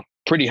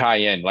 pretty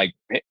high-end. Like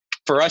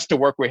for us to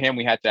work with him,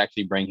 we had to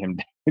actually bring him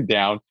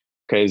down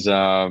because,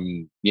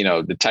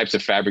 the types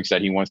of fabrics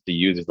that he wants to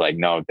use is like,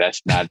 no,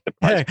 that's not the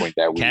price point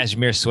that we...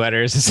 Cashmere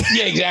sweaters.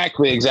 Yeah,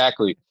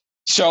 exactly.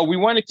 So we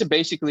wanted to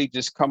basically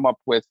just come up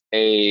with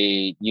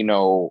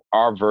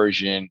our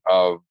version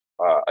of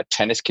a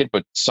tennis kit,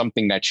 but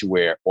something that you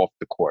wear off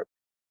the court.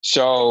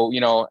 So,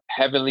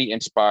 heavily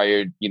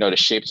inspired, the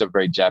shapes are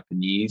very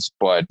Japanese,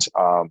 but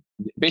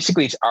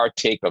basically it's our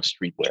take of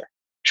streetwear.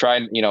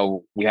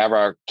 We have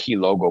our key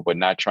logo, but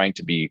not trying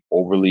to be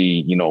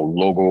overly,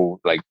 logo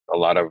like a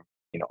lot of,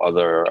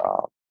 other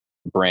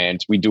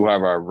brands. We do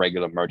have our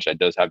regular merch that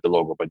does have the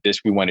logo, but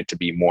this we want it to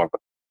be more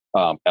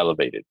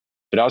elevated.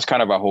 But that was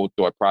kind of our whole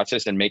thought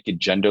process, and make it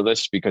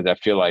genderless, because I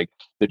feel like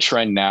the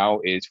trend now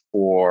is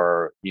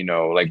for,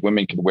 like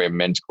women can wear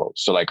men's clothes.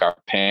 So like our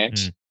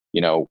pants,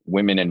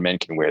 women and men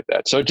can wear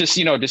that. So just,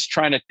 just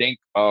trying to think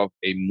of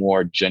a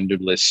more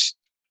genderless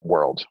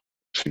world,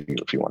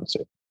 if you want to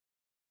say.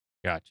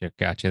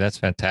 Gotcha. That's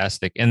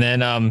fantastic. And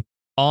then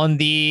on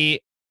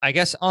the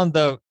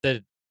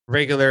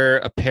regular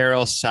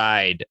apparel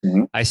side,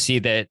 I see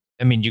that,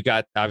 I mean, you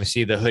got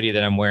obviously the hoodie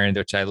that I'm wearing,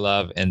 which I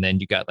love. And then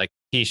you got like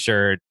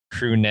t-shirt,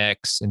 crew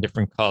necks in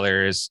different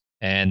colors,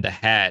 and the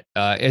hat.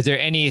 Is there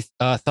any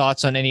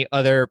thoughts on any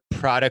other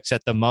products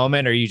at the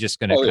moment? Or are you just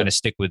going to kind of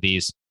stick with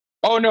these?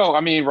 Oh, no.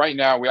 I mean, right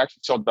now we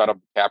actually sold out of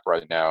the cap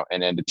right now.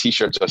 And then the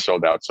t-shirts are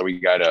sold out. So we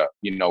gotta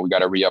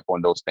re-up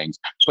on those things.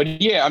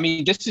 But yeah, I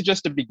mean, this is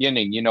just the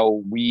beginning.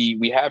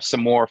 We have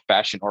some more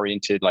fashion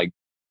oriented, like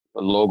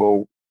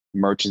logo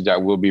merches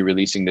that we'll be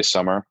releasing this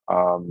summer,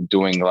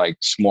 doing like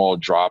small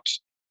drops.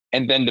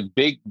 And then the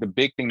big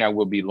thing that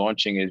we'll be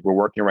launching is we're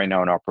working right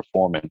now on our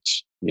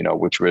performance,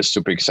 which we're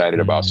super excited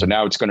about. So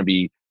now it's going to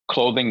be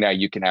clothing that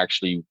you can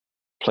actually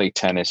play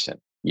tennis in,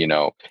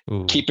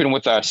 keeping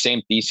with our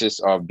same thesis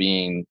of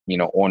being,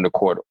 on the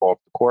court, off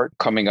the court.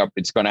 Coming up,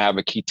 it's going to have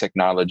a key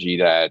technology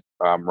that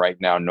right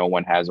now no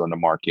one has on the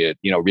market,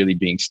 really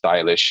being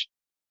stylish,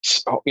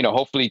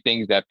 hopefully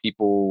things that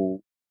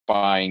people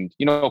find,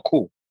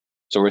 cool.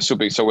 So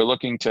we're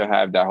looking to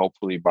have that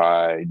hopefully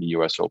by the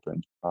U.S.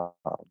 Open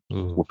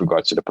with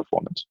regards to the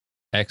performance.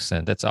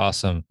 Excellent. That's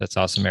awesome. That's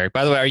awesome, Eric.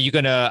 By the way,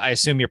 I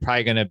assume you're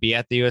probably gonna be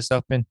at the U.S.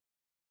 Open?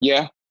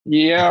 Yeah,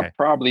 Okay,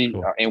 probably.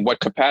 cool. In what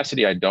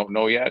capacity, I don't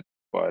know yet,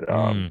 but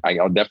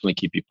I'll definitely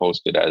keep you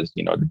posted as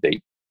the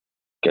date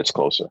gets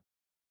closer.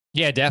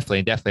 Yeah,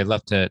 definitely. I'd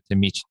love to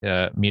meet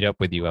up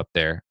with you up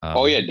there.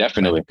 Oh yeah,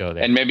 definitely. Go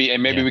there. And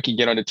maybe we can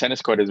get on the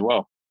tennis court as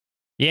well.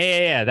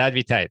 Yeah. That'd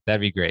be tight.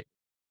 That'd be great.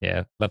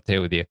 Yeah, love to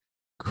hit with you.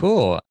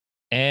 Cool.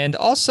 And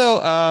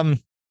also,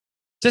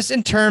 just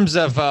in terms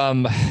of,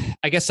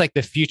 I guess like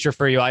the future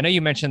for you. I know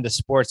you mentioned the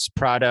sports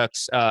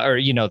products, or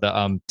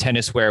the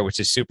tennis wear, which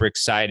is super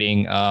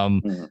exciting.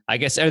 I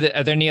guess are there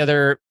any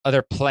other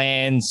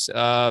plans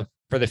for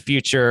the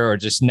future, or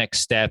just next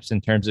steps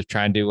in terms of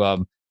trying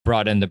to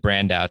broaden the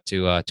brand out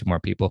to more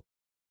people?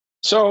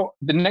 So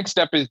the next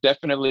step is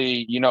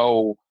definitely,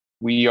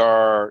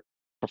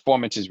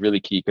 performance is really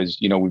key because,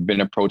 we've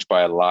been approached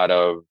by a lot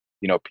of,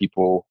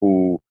 people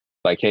who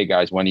like, hey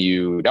guys,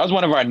 that was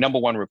one of our number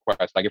one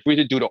requests. Like if we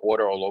did do the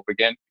order all over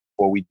again,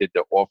 before we did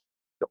the off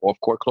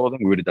court clothing,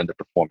 we would have done the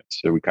performance.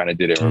 So we kind of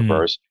did it in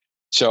reverse.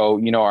 So,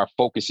 our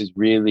focus is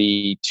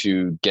really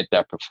to get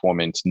that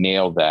performance,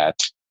 nail that,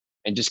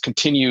 and just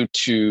continue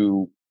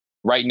to.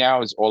 Right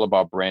now is all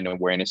about brand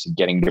awareness and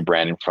getting the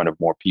brand in front of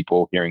more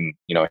people, hearing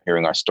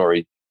our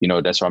story.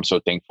 That's why I'm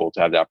so thankful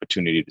to have the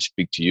opportunity to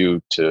speak to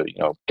you to,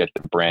 get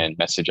the brand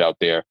message out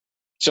there.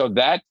 So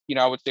that,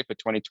 I would say for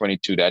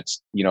 2022,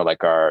 that's,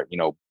 like our,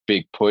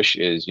 big push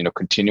is,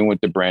 continuing with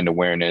the brand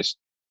awareness,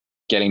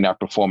 getting that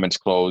performance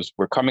clothes.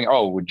 We're coming,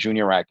 with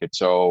junior racket.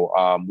 So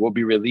we'll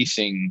be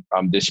releasing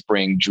this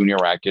spring junior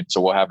racket. So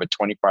we'll have a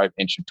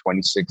 25-inch and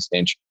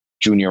 26-inch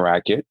junior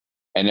racket.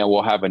 And then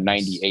we'll have a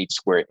 98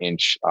 square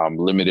inch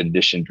limited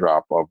edition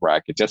drop of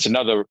rackets. That's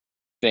another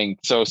thing.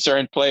 So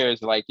certain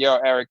players like, yo,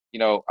 Eric,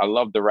 I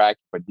love the racket,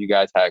 but you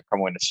guys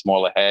come in a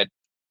smaller head.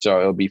 So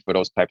it'll be for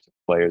those types of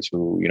players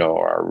who,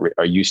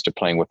 are used to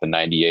playing with a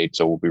 98.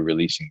 So we'll be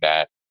releasing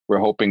that. We're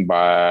hoping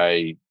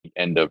by the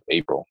end of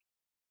April.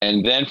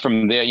 And then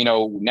from there,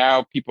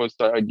 now people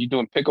start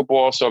doing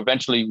pickleball. So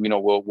eventually,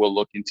 we'll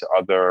look into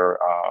other,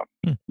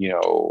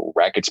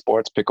 racket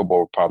sports. Pickleball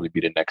will probably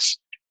be the next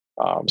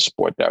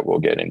sport that we'll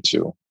get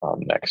into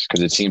next,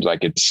 because it seems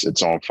like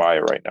it's on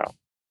fire right now.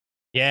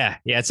 Yeah,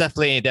 it's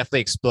definitely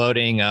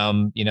exploding.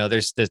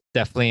 There's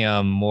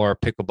definitely more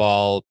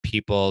pickleball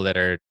people that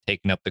are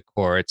taking up the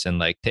courts,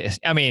 and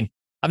I'm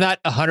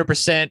not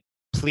 100%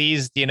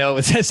 pleased.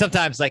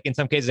 Sometimes like in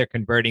some cases they're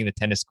converting the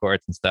tennis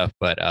courts and stuff,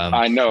 but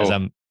I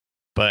know.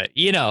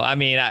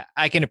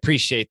 I can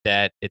appreciate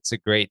that. It's a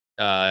great,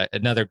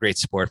 another great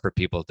sport for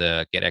people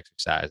to get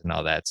exercise and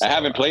all that. So, I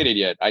haven't played it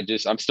yet.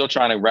 I'm still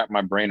trying to wrap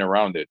my brain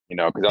around it,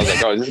 because I was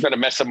like, oh, is this going to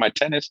mess up my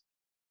tennis?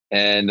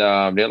 And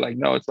they're like,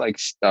 no, it's like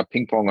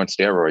ping pong on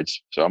steroids.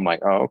 So I'm like,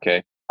 oh,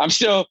 okay. I'm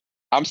still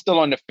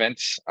on the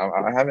fence.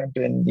 I haven't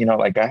been,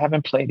 I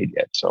haven't played it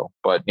yet. So,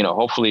 but,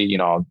 hopefully,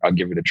 I'll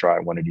give it a try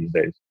one of these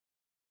days.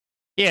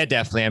 Yeah,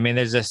 definitely.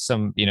 There's just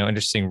some,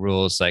 interesting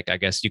rules. Like, I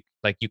guess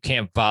you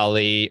can't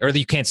volley, or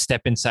you can't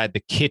step inside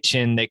the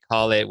kitchen, they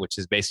call it, which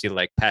is basically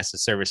like past the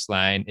service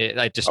line.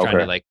 Trying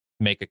to like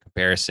make a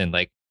comparison,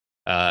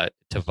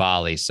 to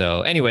volley.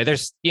 So anyway,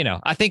 there's,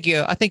 I think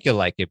you'll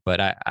like it, but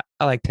I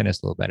like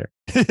tennis a little better.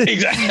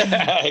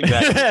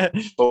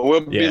 Exactly. But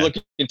we'll be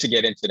looking to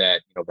get into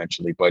that,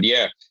 eventually. But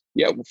yeah.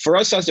 For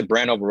us as a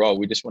brand overall,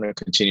 we just want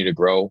to continue to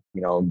grow,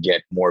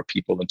 get more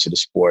people into the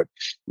sport.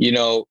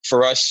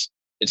 For us,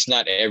 it's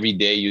not every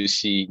day you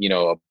see,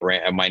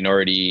 a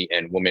minority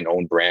and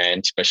woman-owned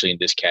brand, especially in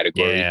this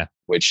category,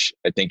 which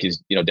I think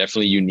is,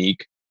 definitely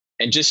unique.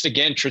 And just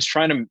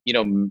trying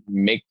to,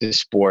 make the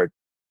sport,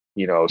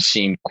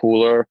 seem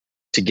cooler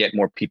to get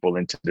more people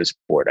into the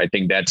sport. I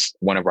think that's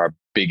one of our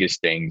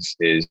biggest things,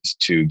 is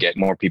to get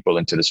more people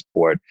into the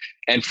sport.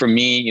 And for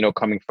me,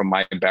 coming from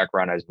my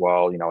background as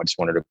well, I just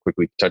wanted to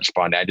quickly touch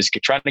upon that. Just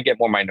trying to get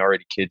more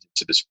minority kids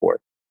into the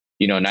sport.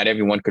 Not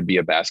everyone could be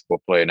a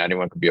basketball player, not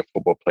everyone could be a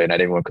football player, not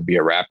everyone could be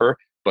a rapper,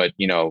 but,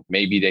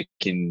 maybe they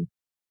can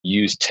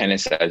use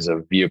tennis as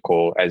a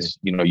vehicle, as,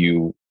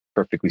 you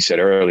perfectly said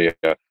earlier,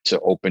 to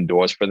open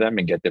doors for them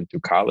and get them through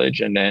college.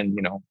 And then,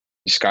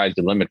 the sky's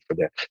the limit for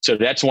them. So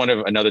that's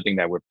another thing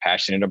that we're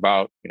passionate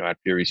about, at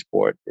Fury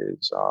Sport,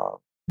 is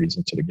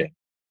reason to the game.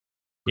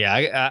 Yeah,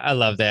 I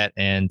love that.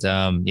 And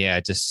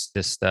just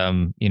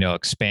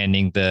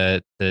expanding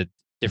the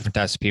different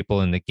types of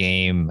people in the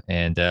game,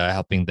 and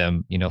helping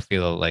them,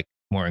 feel like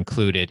more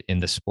included in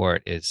the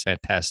sport is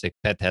fantastic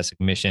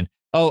mission.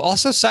 Oh,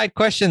 also side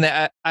question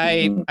that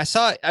I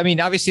saw,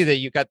 obviously that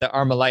you got the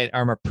Armor Light,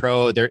 Armor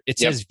Pro there. It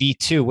says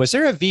V2. Was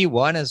there a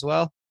V1 as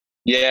well?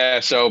 Yeah.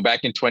 So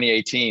back in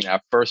 2018,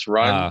 our first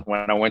run,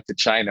 when I went to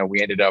China,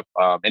 we ended up,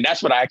 and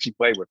that's what I actually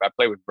played with. I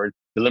played with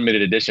the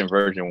limited edition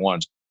version 1.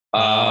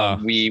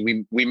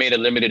 We made a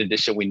limited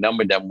edition. We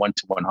numbered them 1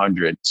 to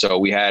 100. So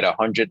we had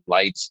 100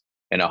 lights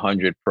and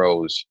 100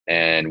 pros,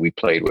 and we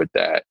played with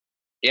that.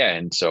 Yeah.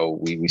 And so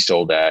we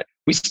sold that.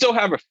 We still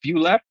have a few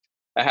left.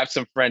 I have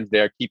some friends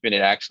there keeping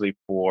it actually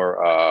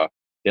for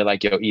they're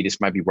like, yo, E,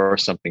 this might be worth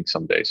something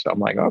someday. So I'm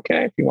like,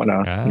 okay, if you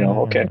wanna,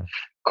 okay,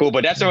 cool.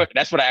 But that's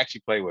what I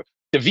actually play with.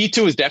 The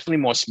V2 is definitely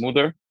more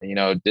smoother.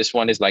 This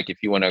one is like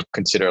if you want to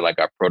consider like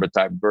a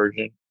prototype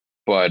version.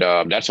 But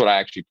that's what I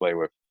actually play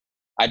with.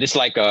 I just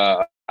like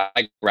I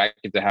like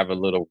rackets that have a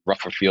little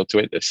rougher feel to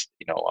it. This,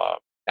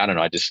 I don't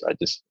know. I just I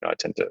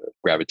tend to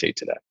gravitate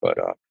to that. But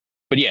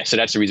yeah, so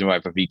that's the reason why I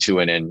have a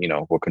V2, and then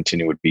we'll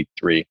continue with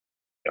V3,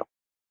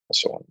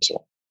 so on and so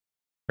on.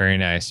 Very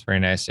nice,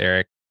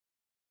 Eric.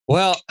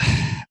 Well,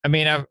 I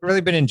mean, I've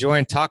really been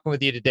enjoying talking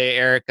with you today,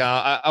 Eric.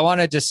 I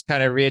want to just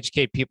kind of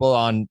re-educate people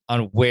on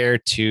where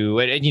to,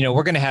 and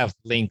we're going to have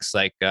links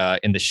like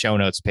in the show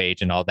notes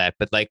page and all that.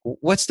 But like,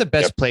 what's the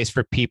best place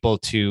for people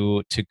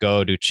to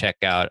go to check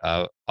out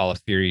all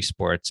of Fury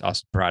Sports'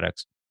 awesome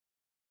products?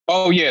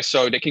 Oh yeah,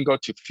 so they can go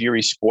to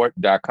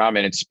furysport.com,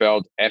 and it's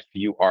spelled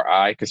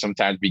F-U-R-I, because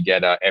sometimes we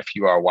get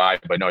F-U-R-Y,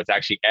 but no, it's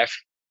actually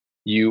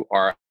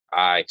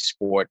F-U-R-I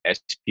Sport,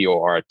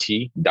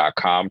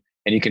 S-P-O-R-T.com.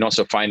 And you can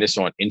also find us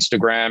on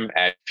Instagram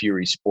at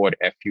Fury Sport,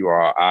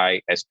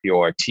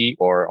 F-U-R-I-S-P-O-R-T,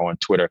 or on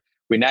Twitter.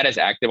 We're not as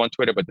active on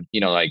Twitter, but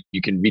like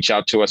you can reach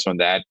out to us on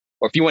that.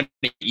 Or if you want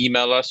to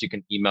email us, you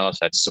can email us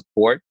at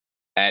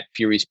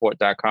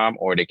support@furysport.com,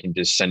 or they can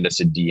just send us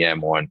a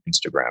DM on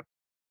Instagram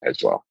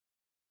as well.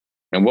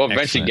 And we'll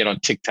eventually get on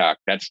TikTok.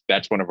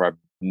 That's one of our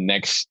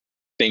next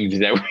things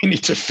that we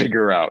need to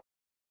figure out.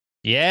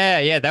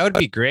 Yeah, that would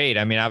be great.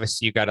 I mean,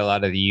 obviously you got a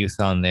lot of the youth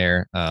on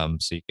there,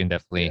 so you can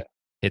definitely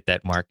hit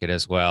that market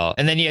as well.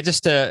 And then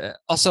just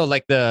also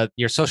like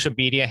your social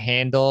media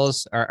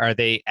handles, are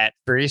they at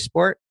Fury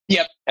Sport?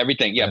 Yep,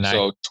 everything. Yep.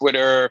 So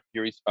Twitter,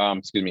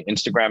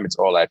 Instagram, it's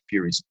all at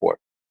Fury Sport.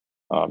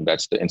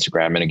 That's the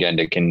Instagram. And again,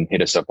 they can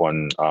hit us up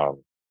on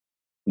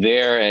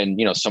there, and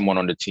someone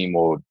on the team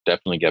will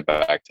definitely get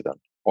back to them.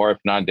 Or if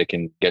not, they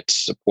can get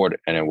support,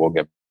 and then we'll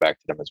get back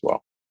to them as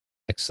well.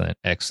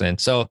 Excellent.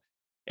 So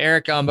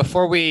Eric,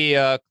 before we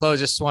close,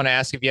 just want to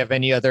ask if you have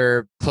any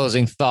other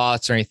closing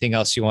thoughts or anything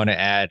else you want to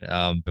add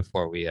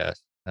before we again,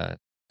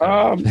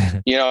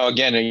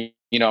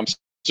 I'm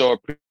so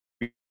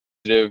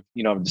appreciative,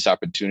 of this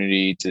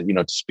opportunity to,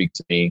 to speak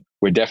to me.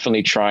 We're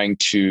definitely trying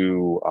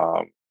to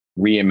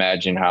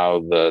reimagine how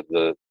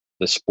the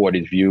sport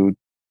is viewed,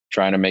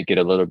 trying to make it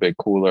a little bit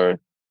cooler,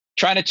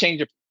 trying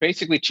to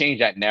basically change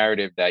that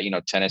narrative that,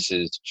 tennis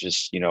is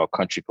just, a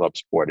country club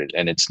sport,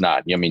 and it's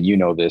not. I mean,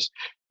 this,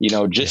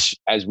 just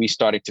as we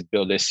started to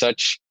build, it's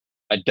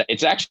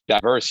it's actually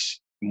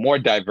more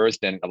diverse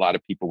than a lot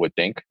of people would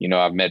think.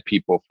 I've met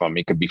people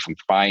it could be from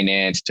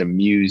finance to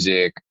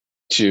music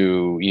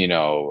to,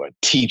 a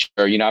teacher.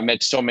 I've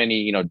met so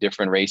many,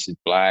 different races,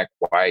 Black,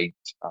 white,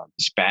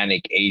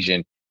 Hispanic,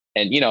 Asian,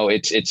 and,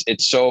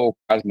 it's so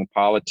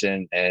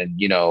cosmopolitan, and,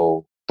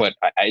 but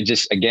I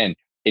just, again,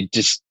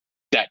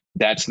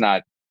 that's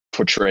not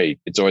portrayed.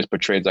 It's always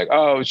portrayed like,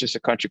 oh, it's just a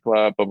country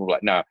club, blah, blah, blah.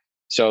 No.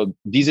 So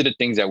these are the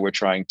things that we're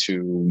trying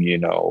to,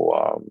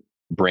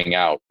 bring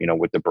out,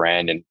 with the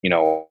brand, and,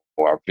 our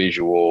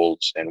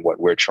visuals, and what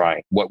we're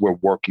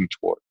working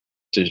toward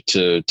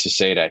to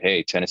say that,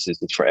 hey, tennis is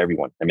for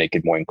everyone, and make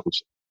it more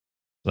inclusive.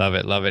 Love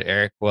it,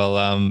 Eric.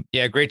 Well,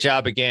 great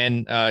job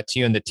again to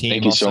you and the team.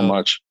 Thank you so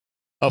much.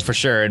 Oh, for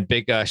sure. And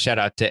big shout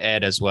out to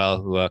Ed as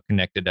well, who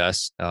connected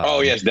us.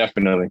 Oh, yes,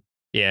 definitely.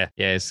 Yeah,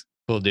 it's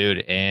cool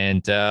dude.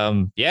 And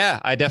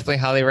I definitely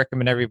highly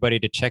recommend everybody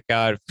to check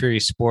out Fury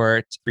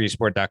Sport,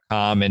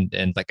 furysport.com.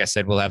 And like I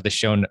said, we'll have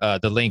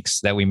the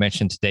links that we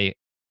mentioned today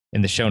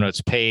in the show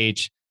notes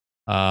page.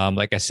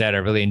 Like I said, I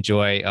really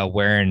enjoy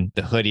wearing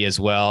the hoodie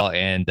as well,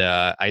 and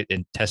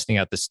testing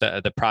out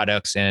the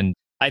products. And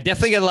I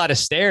definitely get a lot of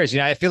stares.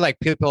 I feel like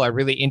people are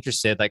really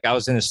interested. Like I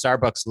was in a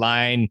Starbucks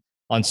line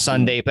on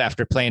Sunday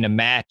after playing a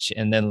match,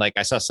 and then like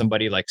I saw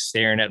somebody like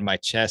staring at my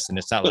chest, and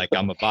it's not like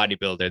I'm a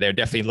bodybuilder. They're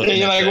definitely looking.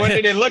 You're like, what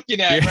are they looking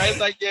at? Right?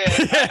 It's like,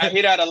 I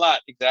hear that a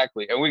lot.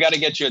 Exactly. And we got to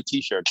get you a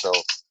T-shirt. So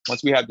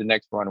once we have the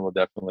next run, we'll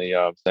definitely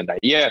send that.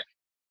 Yeah.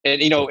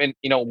 And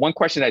one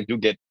question I do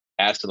get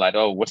asked a lot,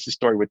 oh, what's the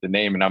story with the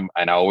name? And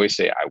I always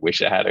say, I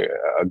wish I had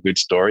a good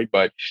story,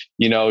 but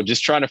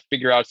just trying to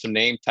figure out some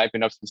name,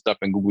 typing up some stuff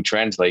in Google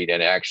Translate,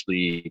 and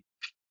actually,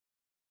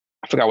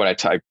 I forgot what I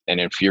typed, and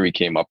then Fury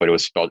ccame up, but it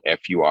was spelled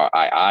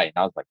F-U-R-I-I. And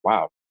I was like,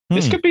 wow,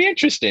 this could be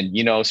interesting,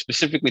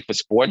 specifically for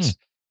sports,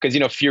 because,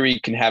 Fury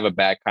can have a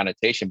bad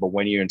connotation, but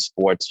when you're in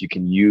sports, if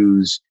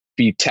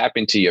you tap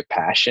into your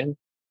passion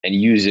and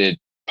use it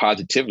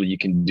positively, you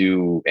can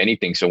do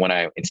anything. So when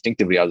I was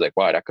like,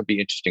 wow, that could be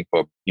interesting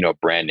for,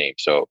 brand name.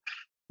 So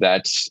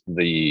that's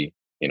if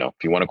you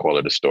want to call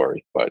it a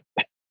story, but.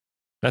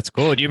 That's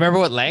cool. Do you remember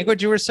what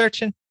language you were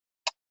searching?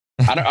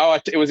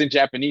 It was in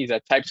Japanese.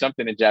 I typed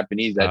something in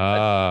Japanese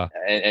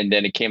and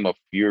then it came up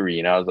Fury,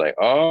 and I was like,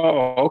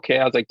 oh, okay.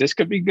 I was like, this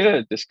could be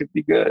good.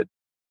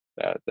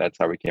 That's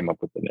how we came up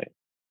with the name.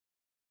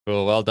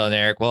 Cool. Well done,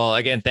 Eric. Well,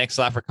 again, thanks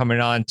a lot for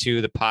coming on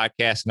to the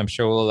podcast, and I'm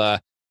sure we'll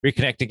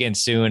reconnect again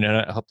soon. And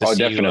I hope to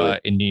see you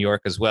in New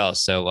York as well.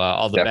 So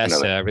all the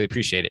best. I really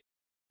appreciate it.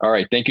 All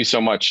right. Thank you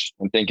so much.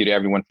 And thank you to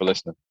everyone for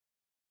listening.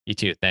 You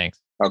too. Thanks.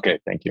 Okay.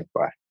 Thank you.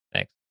 Bye.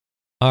 Thanks.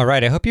 All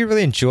right. I hope you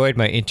really enjoyed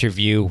my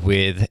interview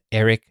with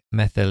Eric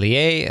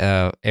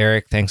Methelier.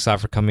 Eric, thanks a lot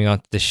for coming on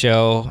to the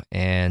show,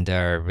 and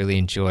really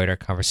enjoyed our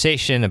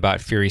conversation about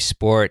Fury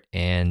Sport.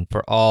 And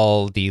for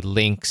all the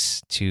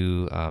links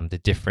to the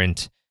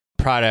different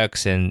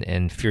products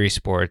and Fury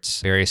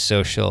Sport's various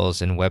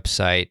socials and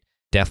website,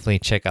 definitely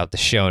check out the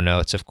show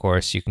notes. Of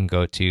course, you can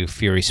go to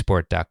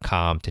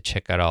furysport.com to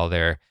check out all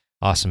their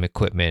awesome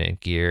equipment and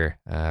gear,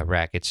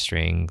 racket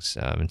strings,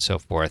 and so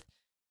forth.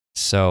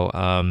 So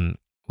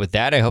with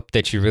that, I hope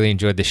that you really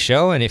enjoyed the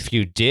show. And if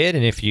you did,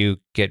 and if you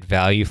get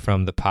value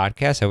from the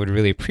podcast, I would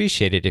really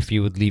appreciate it if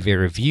you would leave a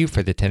review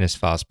for the Tennis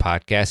Files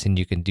podcast. And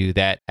you can do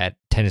that at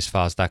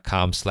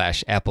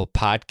tennisfiles.com/Apple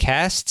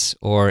Podcasts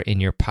or in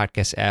your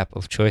podcast app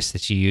of choice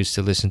that you use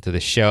to listen to the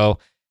show.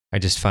 I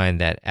just find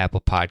that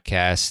Apple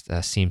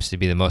Podcast seems to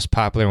be the most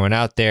popular one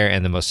out there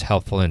and the most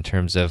helpful in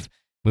terms of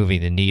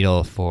moving the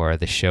needle for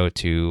the show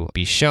to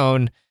be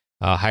shown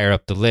higher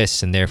up the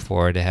list, and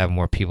therefore to have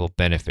more people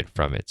benefit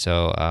from it.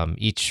 So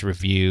each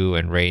review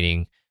and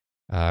rating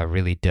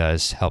really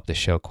does help the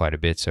show quite a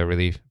bit. So I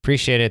really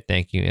appreciate it.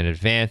 Thank you in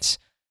advance.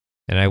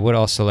 And I would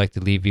also like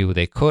to leave you with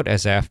a quote,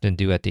 as I often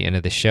do at the end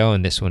of the show.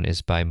 And this one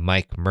is by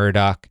Mike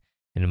Murdoch.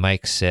 And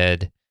Mike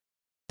said,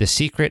 "The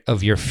secret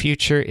of your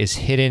future is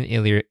hidden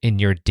in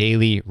your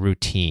daily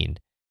routine."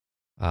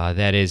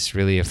 That is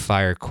really a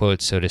fire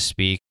quote, so to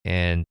speak,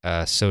 and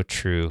so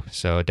true.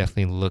 So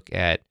definitely look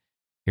at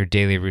your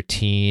daily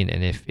routine,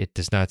 and if it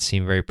does not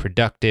seem very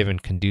productive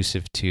and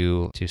conducive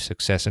to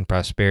success and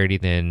prosperity,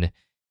 then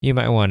you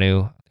might want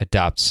to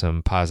adopt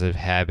some positive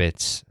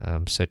habits,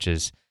 such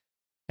as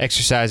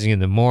exercising in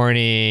the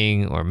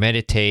morning or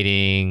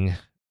meditating,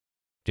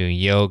 doing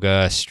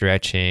yoga,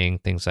 stretching,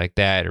 things like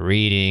that,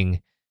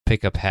 reading.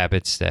 Pick up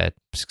habits that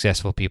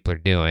successful people are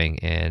doing,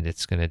 and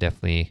it's going to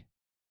definitely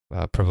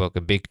provoke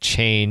a big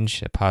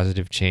change, a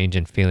positive change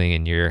and feeling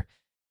in your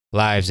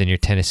lives and your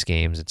tennis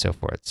games and so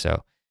forth.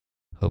 So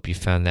hope you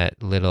found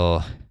that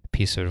little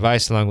piece of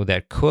advice along with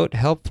that quote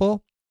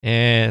helpful.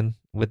 And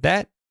with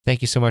that,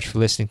 thank you so much for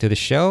listening to the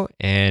show,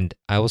 and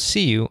I will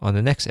see you on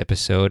the next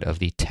episode of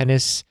the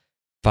Tennis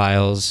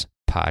Files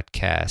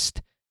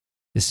podcast.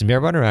 This is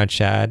Mirban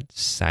Ranchad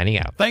signing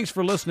out. Thanks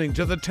for listening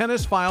to the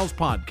Tennis Files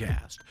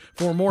podcast.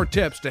 For more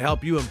tips to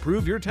help you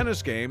improve your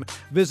tennis game,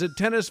 visit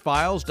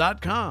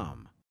tennisfiles.com.